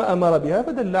عنها ثم أمر بها،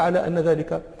 فدل على أن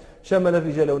ذلك شمل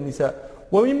الرجال والنساء.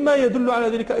 ومما يدل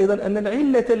على ذلك أيضا أن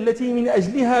العلة التي من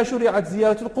أجلها شرعت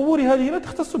زيارة القبور هذه لا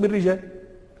تختص بالرجال،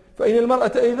 فإن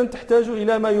المرأة أيضا تحتاج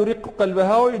إلى ما يرق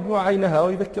قلبها ويدمع عينها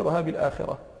ويذكرها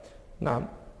بالآخرة. نعم.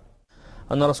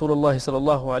 أن رسول الله صلى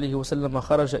الله عليه وسلم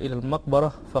خرج إلى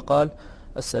المقبرة فقال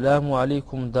السلام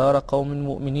عليكم دار قوم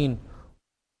مؤمنين.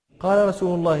 قال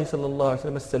رسول الله صلى الله عليه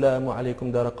وسلم السلام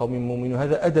عليكم دار قوم مؤمنين.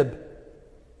 هذا أدب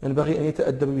ينبغي أن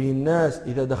يتأدب به الناس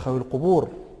إذا دخلوا القبور،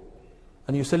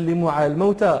 أن يسلموا على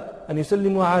الموتى، أن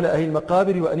يسلموا على أهل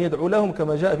المقابر، وأن يدعوا لهم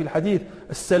كما جاء في الحديث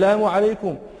السلام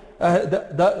عليكم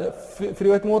في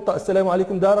رواية موطأ السلام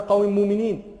عليكم دار قوم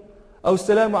مؤمنين، أو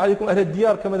السلام عليكم أهل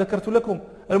الديار كما ذكرت لكم.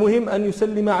 المهم أن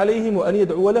يسلم عليهم وأن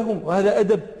يدعو لهم، وهذا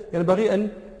أدب ينبغي أن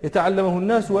يتعلمه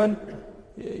الناس، وأن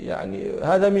يعني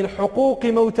هذا من حقوق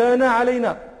موتانا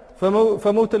علينا،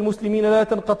 فموت المسلمين لا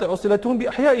تنقطع صلتهم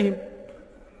بأحيائهم.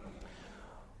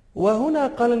 وهنا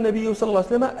قال النبي صلى الله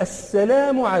عليه وسلم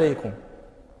السلام عليكم،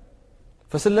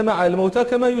 فسلم على الموتى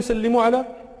كما يسلم على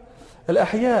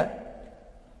الأحياء.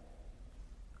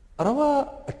 روى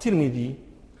الترمذي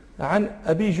عن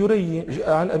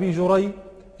أبي جري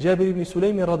جابر بن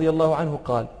سليم رضي الله عنه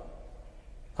قال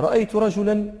رأيت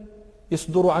رجلا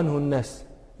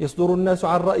يصدر الناس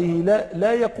عن رأيه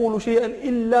لا يقول شيئا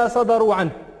إلا صدروا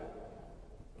عنه،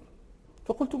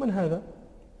 فقلت من هذا؟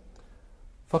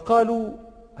 فقالوا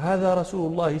هذا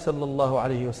رسول الله صلى الله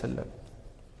عليه وسلم.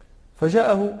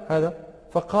 فجاءه هذا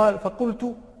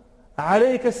فقلت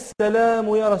عليك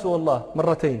السلام يا رسول الله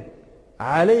مرتين،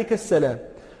 عليك السلام.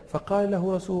 فقال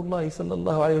له رسول الله صلى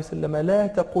الله عليه وسلم لا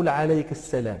تقل عليك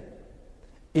السلام،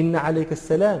 إن عليك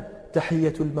السلام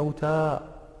تحية الموتى،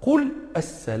 قل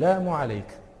السلام عليك.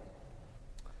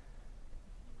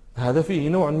 هذا فيه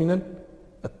نوع من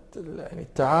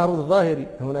التعارض الظاهري،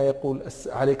 هنا يقول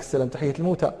عليك السلام تحية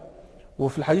الموتى،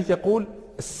 وفي الحديث يقول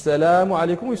السلام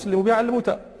عليكم ويسلم بها على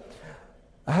الموتى.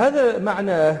 هذا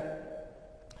معناه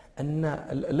أن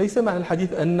ليس معنى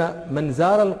الحديث أن من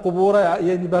زار القبور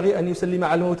ينبغي أن يسلم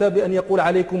على الموتى بأن يقول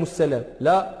عليكم السلام،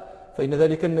 لا، فإن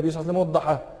ذلك النبي صلى الله عليه وسلم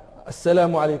وضحه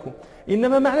السلام عليكم.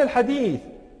 إنما معنى الحديث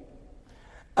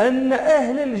أن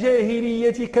أهل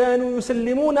الجاهلية كانوا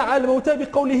يسلمون على الموتى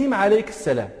بقولهم عليك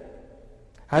السلام.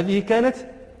 هذه كانت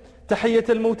تحية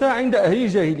الموتى عند أهل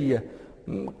الجاهلية.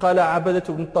 قال عبدة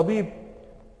بن الطبيب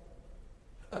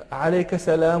عليك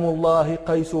سلام الله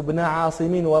قيس بن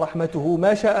عاصم ورحمته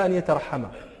ما شاء أن يترحم،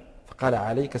 فقال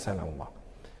عليك سلام الله.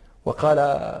 وقال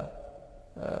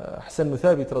حسن بن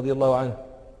ثابت رضي الله عنه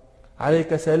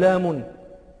عليك سلام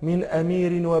من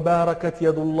أمير وباركت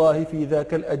يد الله في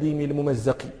ذاك الأديم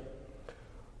الممزق.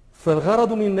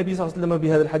 فالغرض من النبي صلى الله عليه وسلم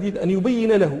بهذا الحديث أن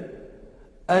يبين له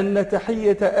أن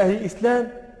تحية أهل الإسلام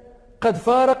قد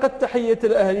فارقت تحية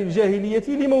أهل الجاهلية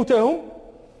لموتهم،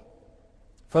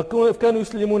 فكانوا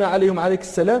يسلمون عليهم عليك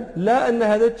السلام، لا أن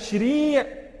هذا تشريع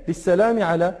للسلام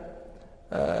على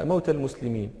موتى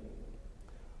المسلمين.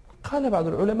 قال بعض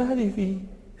العلماء هذه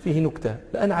فيه نكتة،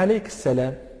 لأن عليك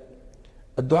السلام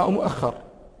الدعاء مؤخر،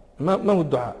 ما هو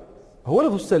الدعاء؟ هو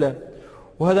لفظ السلام،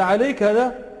 وهذا عليك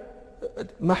هذا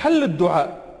محل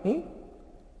الدعاء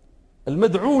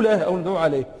المدعو له أو المدعو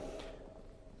عليه.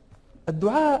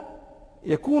 الدعاء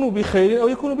يكون بخير أو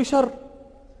يكون بشر.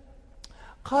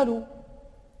 قالوا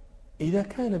إذا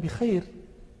كان بخير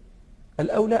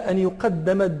الأولى أن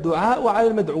يقدم الدعاء على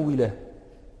المدعو له،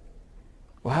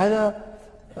 وهذا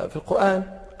في القرآن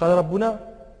قال ربنا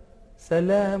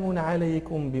سلام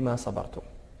عليكم بما صبرتم،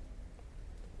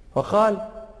 وقال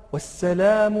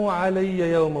والسلام علي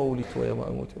يوم ولدت ويوم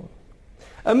أموت.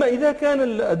 أما إذا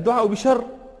كان الدعاء بشر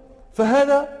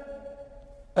فهذا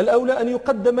الأولى أن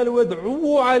يقدم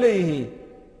المدعو عليه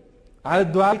على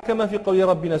الدعاء، كما في قول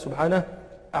ربنا سبحانه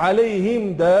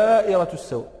عليهم دائرة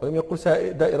السوء، ولم يقل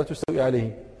دائرة السوء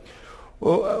عليهم،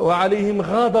 وعليهم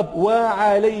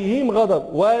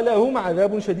غضب ولهم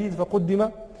عذاب شديد، فقدم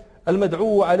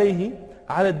المدعو عليه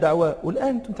على الدعوة. والآن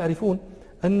أنتم تعرفون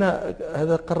أن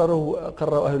هذا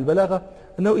قرره أهل البلاغة،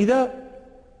 أنه إذا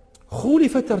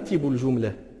خولف ترتيب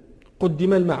الجملة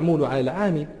قدم المعمول على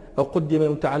العامل أو قدم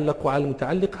المتعلق على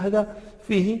المتعلق، هذا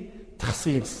فيه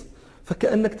تخصيص.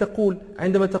 فكأنك تقول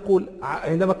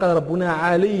عندما قال ربنا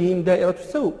عليهم دائرة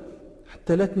السوء،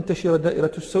 حتى لا تنتشر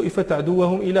دائرة السوء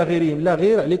فتعدوهم إلى غيرهم، لا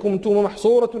غير عليكم، أنتم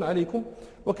محصورة عليكم.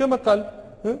 وكما قال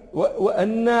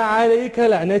وأن عليك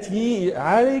لعنتي،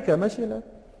 عليك ماشي لا.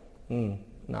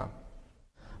 نعم.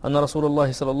 أن رسول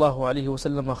الله صلى الله عليه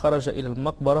وسلم خرج إلى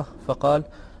المقبرة فقال: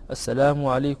 السلام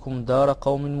عليكم دار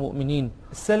قوم مؤمنين.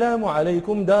 السلام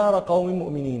عليكم دار قوم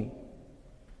مؤمنين.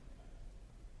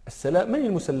 السلام، من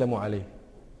المسلم عليه؟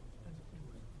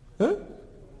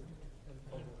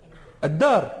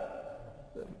 الدار.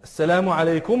 السلام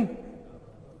عليكم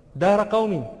دار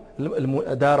قوم،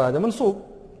 دار هذا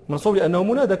منصوب لأنه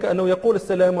منادى، كأنه يقول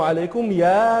السلام عليكم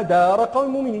يا دار قوم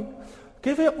مؤمنين.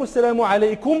 كيف يقول السلام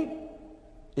عليكم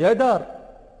يا دار؟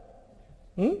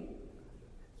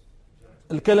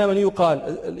 الكلام أن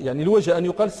يقال، يعني الوجه أن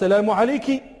يقال السلام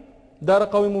عليك دار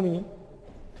قوم مؤمنين.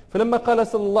 فلما قال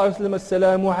صلى الله عليه وسلم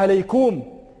السلام عليكم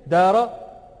دار،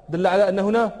 دل على أن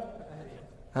هنا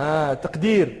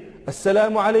تقدير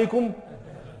السلام عليكم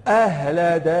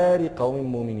أهل دار قوم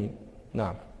مؤمنين.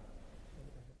 نعم.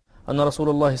 أن رسول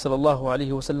الله صلى الله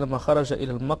عليه وسلم خرج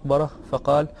إلى المقبرة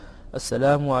فقال: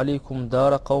 السلام عليكم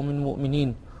دار قوم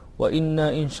مؤمنين وإنا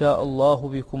إن شاء الله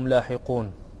بكم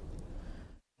لاحقون.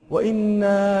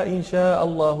 وإنا إن شاء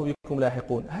الله بكم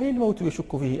لاحقون. هل الموت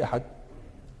يشك فيه أحد؟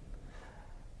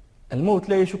 الموت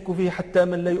لا يشك فيه حتى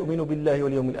من لا يؤمن بالله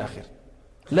واليوم الآخر.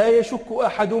 لا يشك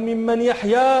أحد ممن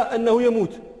يحيا أنه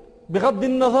يموت، بغض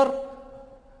النظر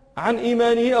عن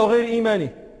إيمانه أو غير إيمانه.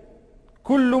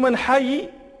 كل من حي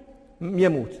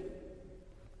يموت.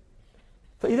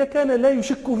 فإذا كان لا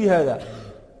يشك في هذا،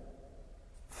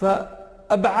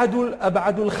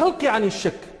 فأبعد الخلق عن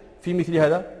الشك في مثل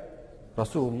هذا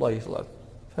رسول الله صلى الله عليه وسلم.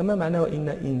 فما معنى وإن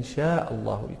إن شاء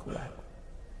الله بكم لاحقون؟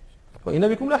 وإن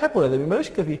بكم لاحقون هذا بما لا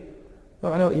شك فيه. ما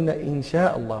معنى وإن إن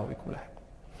شاء الله بكم لاحقون؟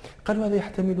 قالوا هذا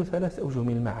يحتمل 3 أوجه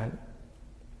من المعاني.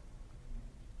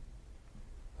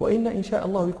 وإن إن شاء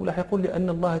الله بكم لاحقون لأن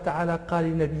الله تعالى قال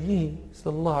لنبيه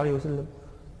صلى الله عليه وسلم: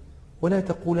 ولا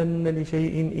تقولن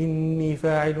لشيء إني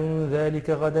فاعل ذلك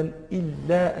غدا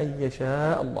إلا أن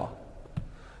يشاء الله.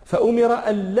 فأمر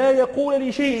أن لا يقول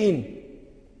لشيء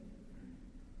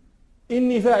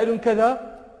إني فاعل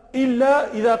كذا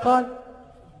إلا إذا قال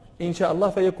إن شاء الله،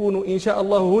 فيكون إن شاء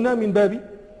الله هنا من باب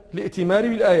الائتمار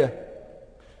بالآية،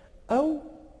 أو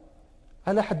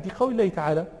على حد قول الله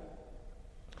تعالى: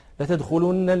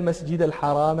 لتدخلن المسجد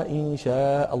الحرام إن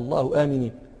شاء الله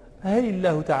آمنين. هل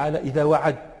الله تعالى إذا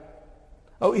وعد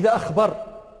أو إذا أخبر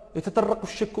يتطرق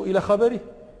الشك إلى خبره؟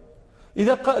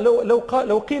 إذا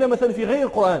لو قيل مثلا في غير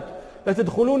القرآن: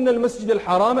 لتدخلن المسجد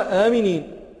الحرام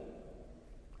آمنين،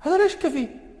 هذا لا شك فيه،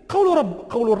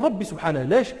 قول الرب سبحانه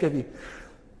لا شك فيه.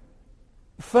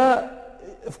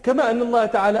 فكما أن الله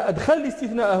تعالى أدخل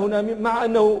الاستثناء هنا مع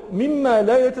أنه مما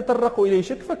لا يتطرق إليه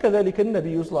شك، فكذلك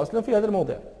النبي صلى الله عليه وسلم في هذا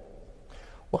الموضع.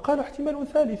 وقالوا احتمال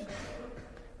ثالث: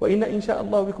 وإن إن شاء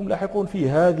الله بكم لاحقون في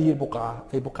هذه البقعة،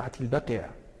 أي بقعة البقيع،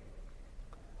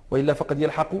 وإلا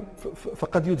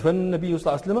فقد يدفن النبي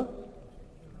صلى الله عليه وسلم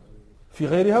في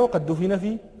غيرها، وقد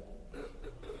دفن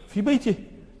في بيته.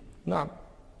 نعم.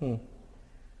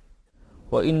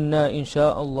 وإنا إن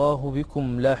شاء الله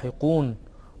بكم لاحقون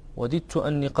وددت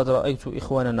أني قد رأيت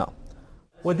إخواننا.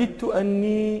 وددت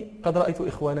أني قد رأيت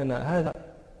إخواننا، هذا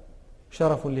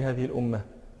شرف لهذه الأمة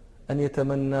أن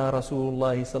يتمنى رسول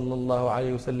الله صلى الله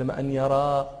عليه وسلم أن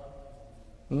يرى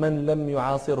من لم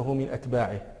يعاصره من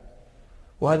أتباعه،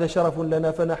 وهذا شرف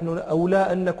لنا، فنحن أولى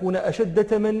أن نكون أشد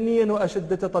تمنيا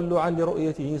وأشد تطلعا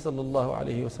لرؤيته صلى الله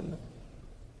عليه وسلم.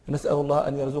 نسأل الله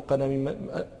أن يرزقنا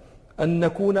أن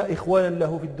نكون إخوانا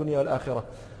له في الدنيا والآخرة.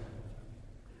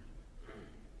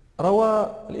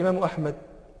 روى الإمام أحمد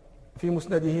في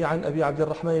مسنده عن أبي عبد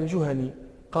الرحمن الجهني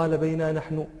قال: بينا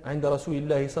نحن عند رسول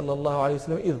الله صلى الله عليه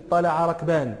وسلم إذ طلع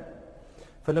ركبان،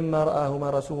 فلما رآهما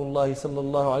رسول الله صلى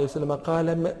الله عليه وسلم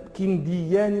قال: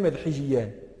 كنديان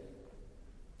مذحجيان.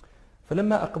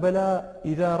 فلما أقبلا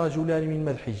إذا رجلان من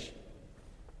مذحج،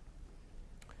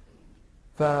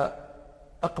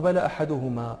 فأقبل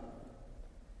أحدهما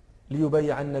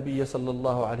ليبايع النبي صلى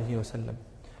الله عليه وسلم،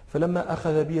 فلما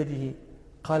أخذ بيده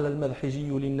قال المدحجي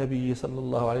للنبي صلى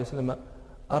الله عليه وسلم: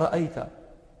 أرأيت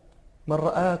من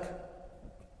رآك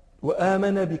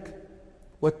وآمن بك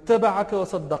واتبعك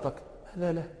وصدقك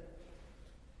هذا له؟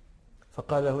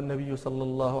 فقال له النبي صلى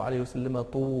الله عليه وسلم: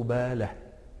 طوبى له.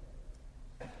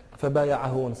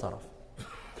 فبايعه وانصرف.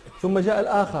 ثم جاء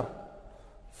الآخر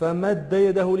فمد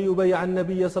يده ليبايع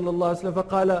النبي صلى الله عليه وسلم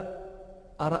فقال: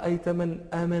 أرأيت من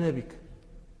آمن بك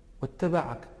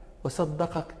واتبعك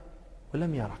وصدقك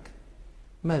ولم يرك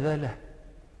ماذا له؟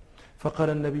 فقال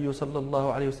النبي صلى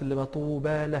الله عليه وسلم: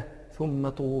 طوبى له ثم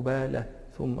طوبى له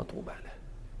ثم طوبى له.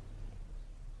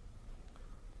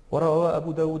 وروى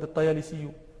أبو داود الطيالسي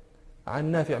عن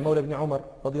نافع مولى ابن عمر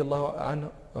رضي الله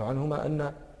عنهما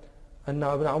أن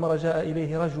ابن عمر جاء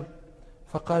إليه رجل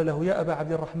فقال له: يا أبا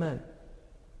عبد الرحمن،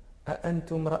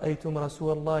 أأنتم رأيتم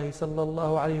رسول الله صلى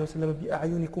الله عليه وسلم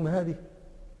بأعينكم هذه؟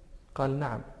 قال: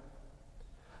 نعم.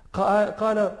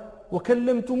 قال: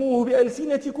 وكلمتموه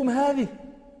بألسنتكم هذه؟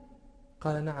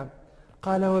 قال: نعم.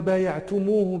 قال: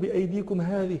 وبايعتموه بأيديكم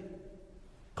هذه؟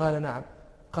 قال: نعم.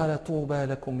 قال: طوبى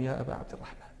لكم يا أبا عبد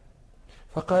الرحمن.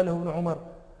 فقال له ابن عمر: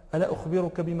 ألا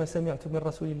أخبرك بما سمعت من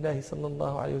رسول الله صلى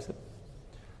الله عليه وسلم؟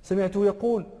 سمعته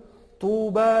يقول: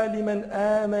 طوبى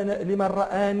لمن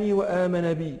رآني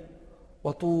وآمن بي،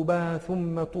 وطوبى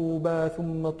ثم طوبى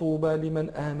ثم طوبى لمن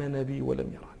آمن بي ولم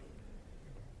يراني.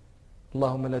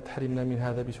 اللهم لا تحرمنا من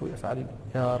هذا بسوء أفعالنا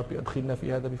يا رب، أدخلنا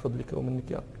في هذا بفضلك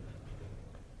ومنك يا رب.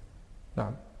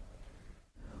 نعم.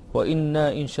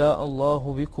 وإنا إن شاء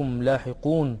الله بكم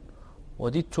لاحقون،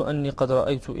 وددت أني قد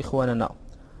رأيت إخواننا.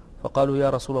 فقالوا: يا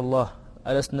رسول الله،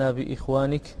 ألسنا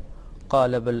بإخوانك؟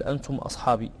 قال: بل أنتم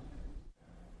أصحابي.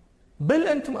 بل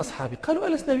أنتم أصحابي. قالوا: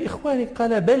 ألسنا بإخوانك؟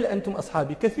 قال: بل أنتم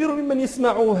أصحابي. كثير ممن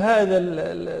يسمع هذا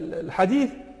الحديث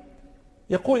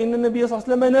يقول إن النبي صلى الله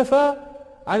عليه وسلم نفى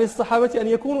عن الصحابة أن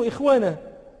يكونوا إخوانا،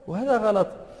 وهذا غلط.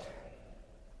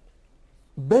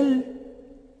 بل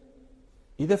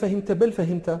إذا فهمت بل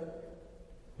فهمت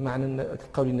معنى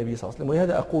قول النبي صلى الله عليه وسلم.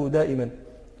 ولهذا أقول دائما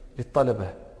للطلبة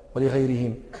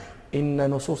ولغيرهم إن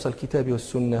نصوص الكتاب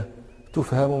والسنة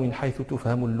تفهم من حيث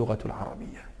تفهم اللغة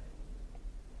العربية.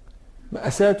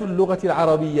 مأساة اللغة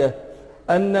العربية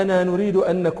أننا نريد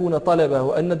أن نكون طلبة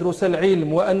وأن ندرس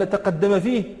العلم وأن نتقدم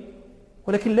فيه،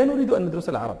 ولكن لا نريد أن ندرس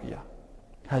العربية.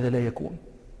 هذا لا يكون.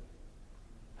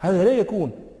 هذا لا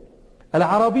يكون.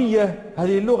 العربية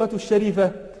هذه اللغة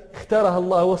الشريفة اختارها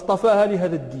الله واصطفاها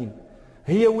لهذا الدين،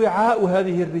 هي وعاء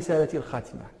هذه الرسالة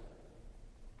الخاتمة.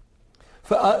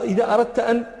 فإذا أردت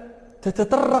أن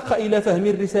تتطرق إلى فهم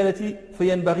الرسالة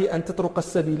فينبغي أن تطرق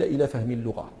السبيل إلى فهم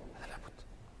اللغة. هذا لابد.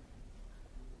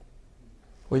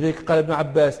 ولذلك قال ابن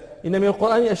عباس: إن من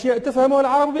القرآن أشياء تفهمها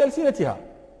العرب بألسنتها.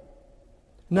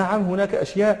 نعم، هناك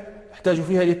أشياء يحتاج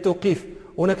فيها للتوقيف،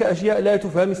 هناك أشياء لا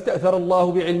تفهم استأثر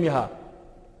الله بعلمها،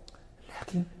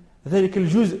 لكن ذلك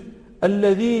الجزء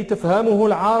الذي تفهمه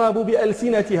العرب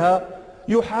بألسنتها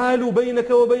يحال بينك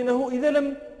وبينه إذا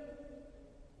لم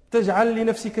تجعل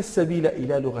لنفسك السبيل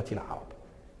إلى لغة العرب.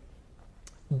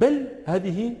 بل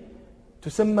هذه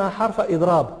تسمى حرف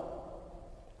إضراب.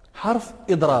 حرف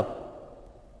إضراب.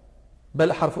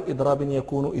 بل حرف إضراب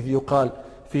يكون إذ يقال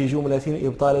في جملة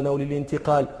إبطالا أو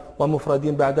للانتقال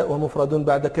ومفرد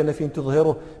بعد كنف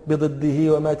تظهره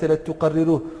بضده وما تلت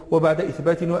تقرره وبعد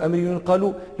إثبات وأمر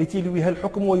ينقل لتلوها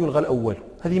الحكم ويلغى الأول.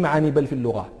 هذه معاني بل في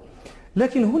اللغة.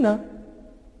 لكن هنا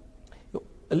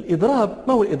الإضراب،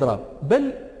 ما هو الإضراب؟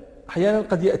 بل أحيانا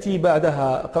قد يأتي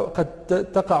بعدها، قد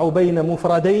تقع بين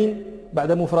مفردين،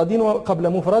 بعد مفرد وقبل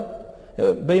مفرد،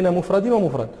 بين مفرد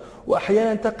ومفرد،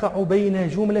 وأحيانا تقع بين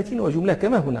جملة وجملة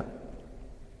كما هنا.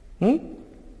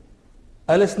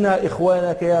 ألسنا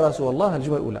إخوانك يا رسول الله؟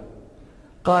 الجملة الأولى.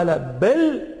 قال: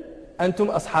 بل أنتم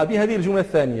أصحابي، هذه الجملة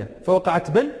الثانية،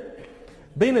 فوقعت بل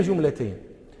بين جملتين.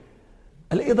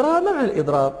 الإضراب، ما معنى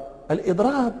الإضراب؟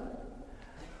 الإضراب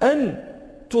أن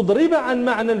تضرب عن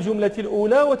معنى الجملة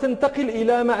الأولى وتنتقل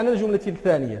إلى معنى الجملة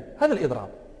الثانية. هذا الإضراب،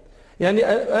 يعني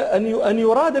أن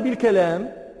يراد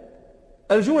بالكلام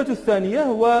الجملة الثانية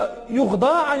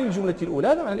ويغضى عن الجملة الأولى.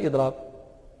 هذا معنى الإضراب.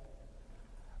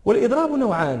 والإضراب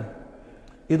نوعان: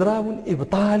 إضراب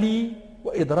إبطالي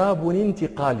وإضراب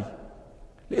انتقالي.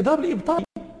 الإضراب الإبطالي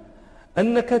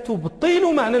أنك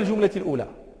تبطل معنى الجملة الأولى،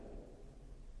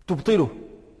 تبطله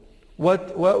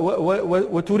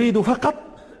وتريد فقط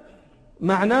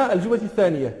معنى الجملة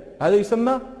الثانية. هذا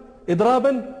يسمى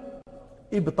إضرابا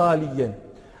إبطاليا.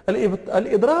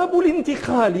 الإضراب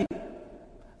الانتقالي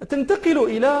تنتقل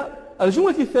إلى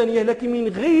الجملة الثانية لكن من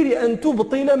غير أن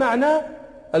تبطل معنى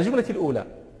الجملة الأولى.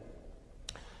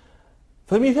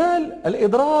 فمثال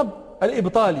الإضراب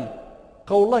الإبطالي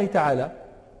قول الله تعالى: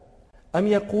 أم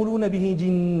يقولون به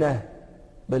جنة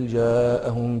بل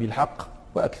جاءهم بالحق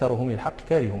وأكثرهم للحق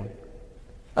كارهون.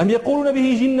 أم يقولون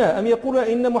به جنة، أم يقولون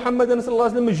إن محمدا صلى الله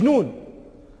عليه وسلم مجنون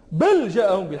بل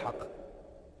جاءهم بالحق.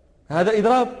 هذا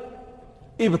إضراب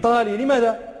إبطالي.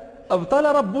 لماذا؟ أبطل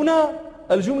ربنا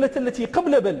الجملة التي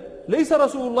قبل بل. ليس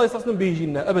رسول الله صلى الله عليه وسلم به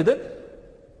جنة أبدا،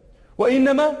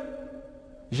 وإنما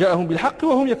جاءهم بالحق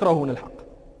وهم يكرهون الحق.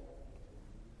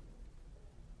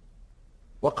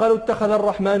 وقالوا اتخذ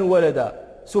الرحمن ولدا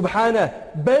سبحانه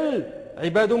بل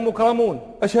عباد مكرمون.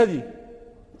 أشهدي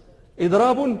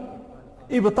إضراب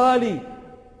إبطالي.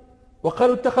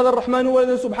 وقالوا اتخذ الرحمن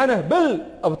ولدا سبحانه بل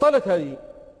أبطلت هذه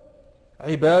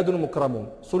عباد مكرمون.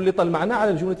 سلط المعنى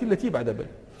على الجملة التي بعد بل.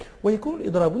 ويكون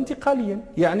الإضراب انتقاليا،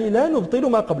 يعني لا نبطل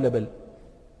ما قبل بل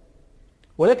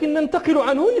ولكن ننتقل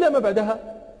عنه إلى ما بعدها.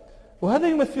 وهذا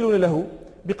يمثلون له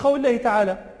بقول الله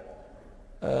تعالى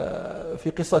في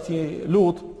قصة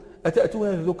لوط: أتأتون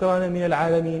الذكران من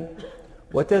العالمين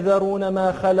وتذرون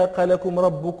ما خلق لكم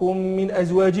ربكم من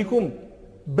أزواجكم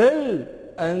بل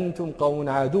أنتم قوم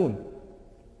عادون.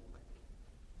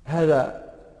 هذا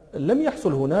لم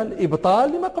يحصل هنا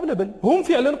الإبطال لما قبل بل. هم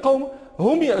فعلا قوم،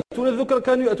 هم يأتون الذكر،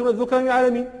 كانوا يأتون الذكر من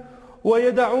العالمين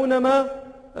ويدعون ما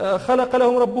خلق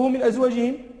لهم ربهم من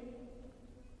أزواجهم،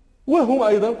 وهم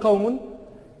أيضا قوم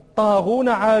طاغون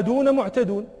عادون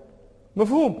معتدون.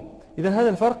 مفهوم؟ إذن هذا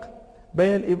الفرق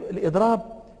بين الإضراب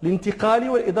الانتقالي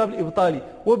والإضراب الإبطالي.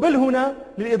 وبل هنا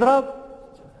للإضراب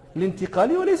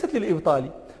الانتقالي وليست للإبطالي.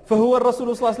 فهو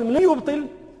الرسول صلى الله عليه وسلم لم يبطل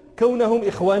كونهم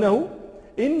إخوانه،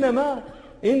 إنما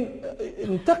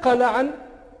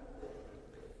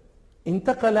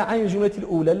انتقل عن الجملة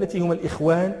الأولى التي هم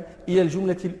الإخوان إلى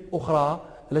الجملة الأخرى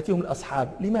التي هم الأصحاب.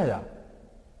 لماذا؟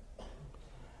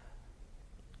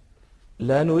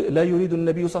 لا يريد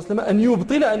النبي صلى الله عليه وسلم أن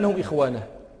يبطل أنهم إخوانه،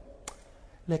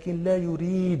 لكن لا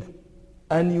يريد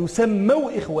أن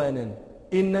يسموا إخوانا،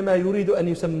 إنما يريد أن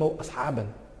يسموا أصحابا.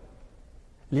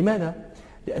 لماذا؟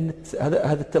 لأن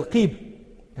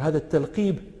هذا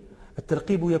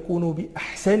التلقيب يكون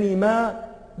بأحسن ما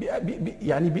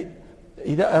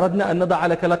إذا أردنا أن نضع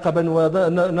لك لقبا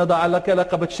ونضع لك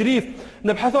لقب تشريف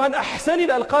نبحث عن أحسن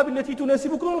الألقاب التي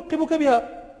تناسبك ونلقبك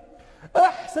بها.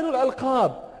 أحسن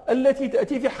الألقاب التي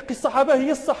تأتي في حق الصحابة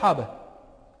هي الصحابة.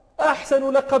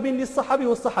 أحسن لقب للصحابي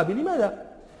هو الصحابي. لماذا؟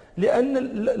 لأن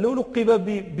لو لقب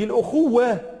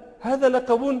بالأخوة هذا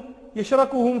لقب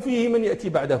يشركهم فيه من يأتي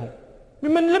بعدهم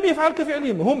ممن لم يفعل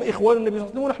كفعلهم. هم إخوان النبي صلى الله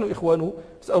عليه وسلم ونحن إخوانه،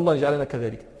 نسأل الله أن يجعلنا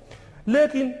كذلك.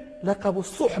 لكن لقب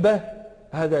الصحبة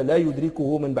هذا لا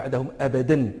يدركه من بعدهم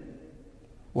أبدا،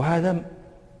 وهذا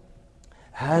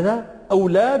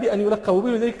أولى بأن يلقبوا به.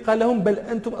 لذلك قال لهم بل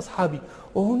أنتم أصحابي.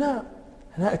 وهنا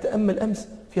أنا أتأمل أمس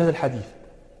في هذا الحديث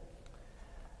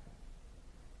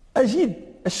أجد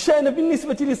الشأن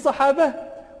بالنسبة للصحابة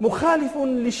مخالف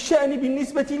للشأن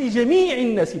بالنسبة لجميع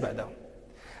الناس بعدهم.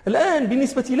 الآن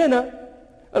بالنسبة لنا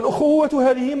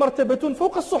الأخوة هذه مرتبة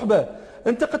فوق الصحبة.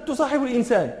 أنت قد تصاحب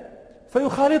الإنسان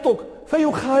فيخالطك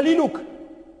فيخاللك،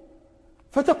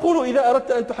 فتقول إذا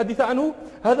أردت أن تحدث عنه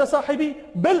هذا صاحبي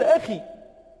بل أخي،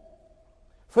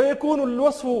 فيكون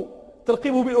الوصف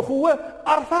تلقيبه بالأخوة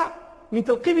أرفع من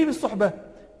تلقيبه بالصحبة،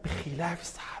 بخلاف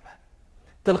الصحابة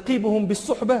تلقيبهم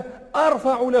بالصحبة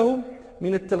أرفع لهم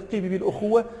من التلقيب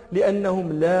بالأخوة،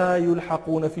 لأنهم لا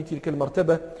يلحقون في تلك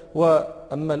المرتبة،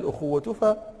 وأما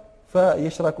الأخوة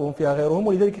فيشركهم فيها غيرهم.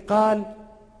 ولذلك قال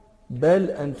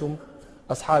بل أنتم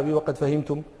أصحابي. وقد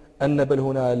فهمتم أن بل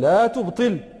هنا لا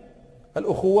تبطل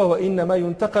الأخوة، وإنما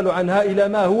ينتقل عنها إلى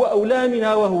ما هو أولى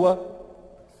منها وهو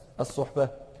الصحبة.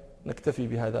 نكتفي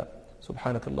بهذا.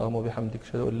 سبحانك اللهم وبحمدك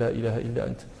أشهد أن لا إله إلا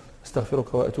أنت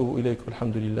أستغفرك وأتوب إليك،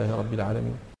 والحمد لله رب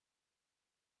العالمين.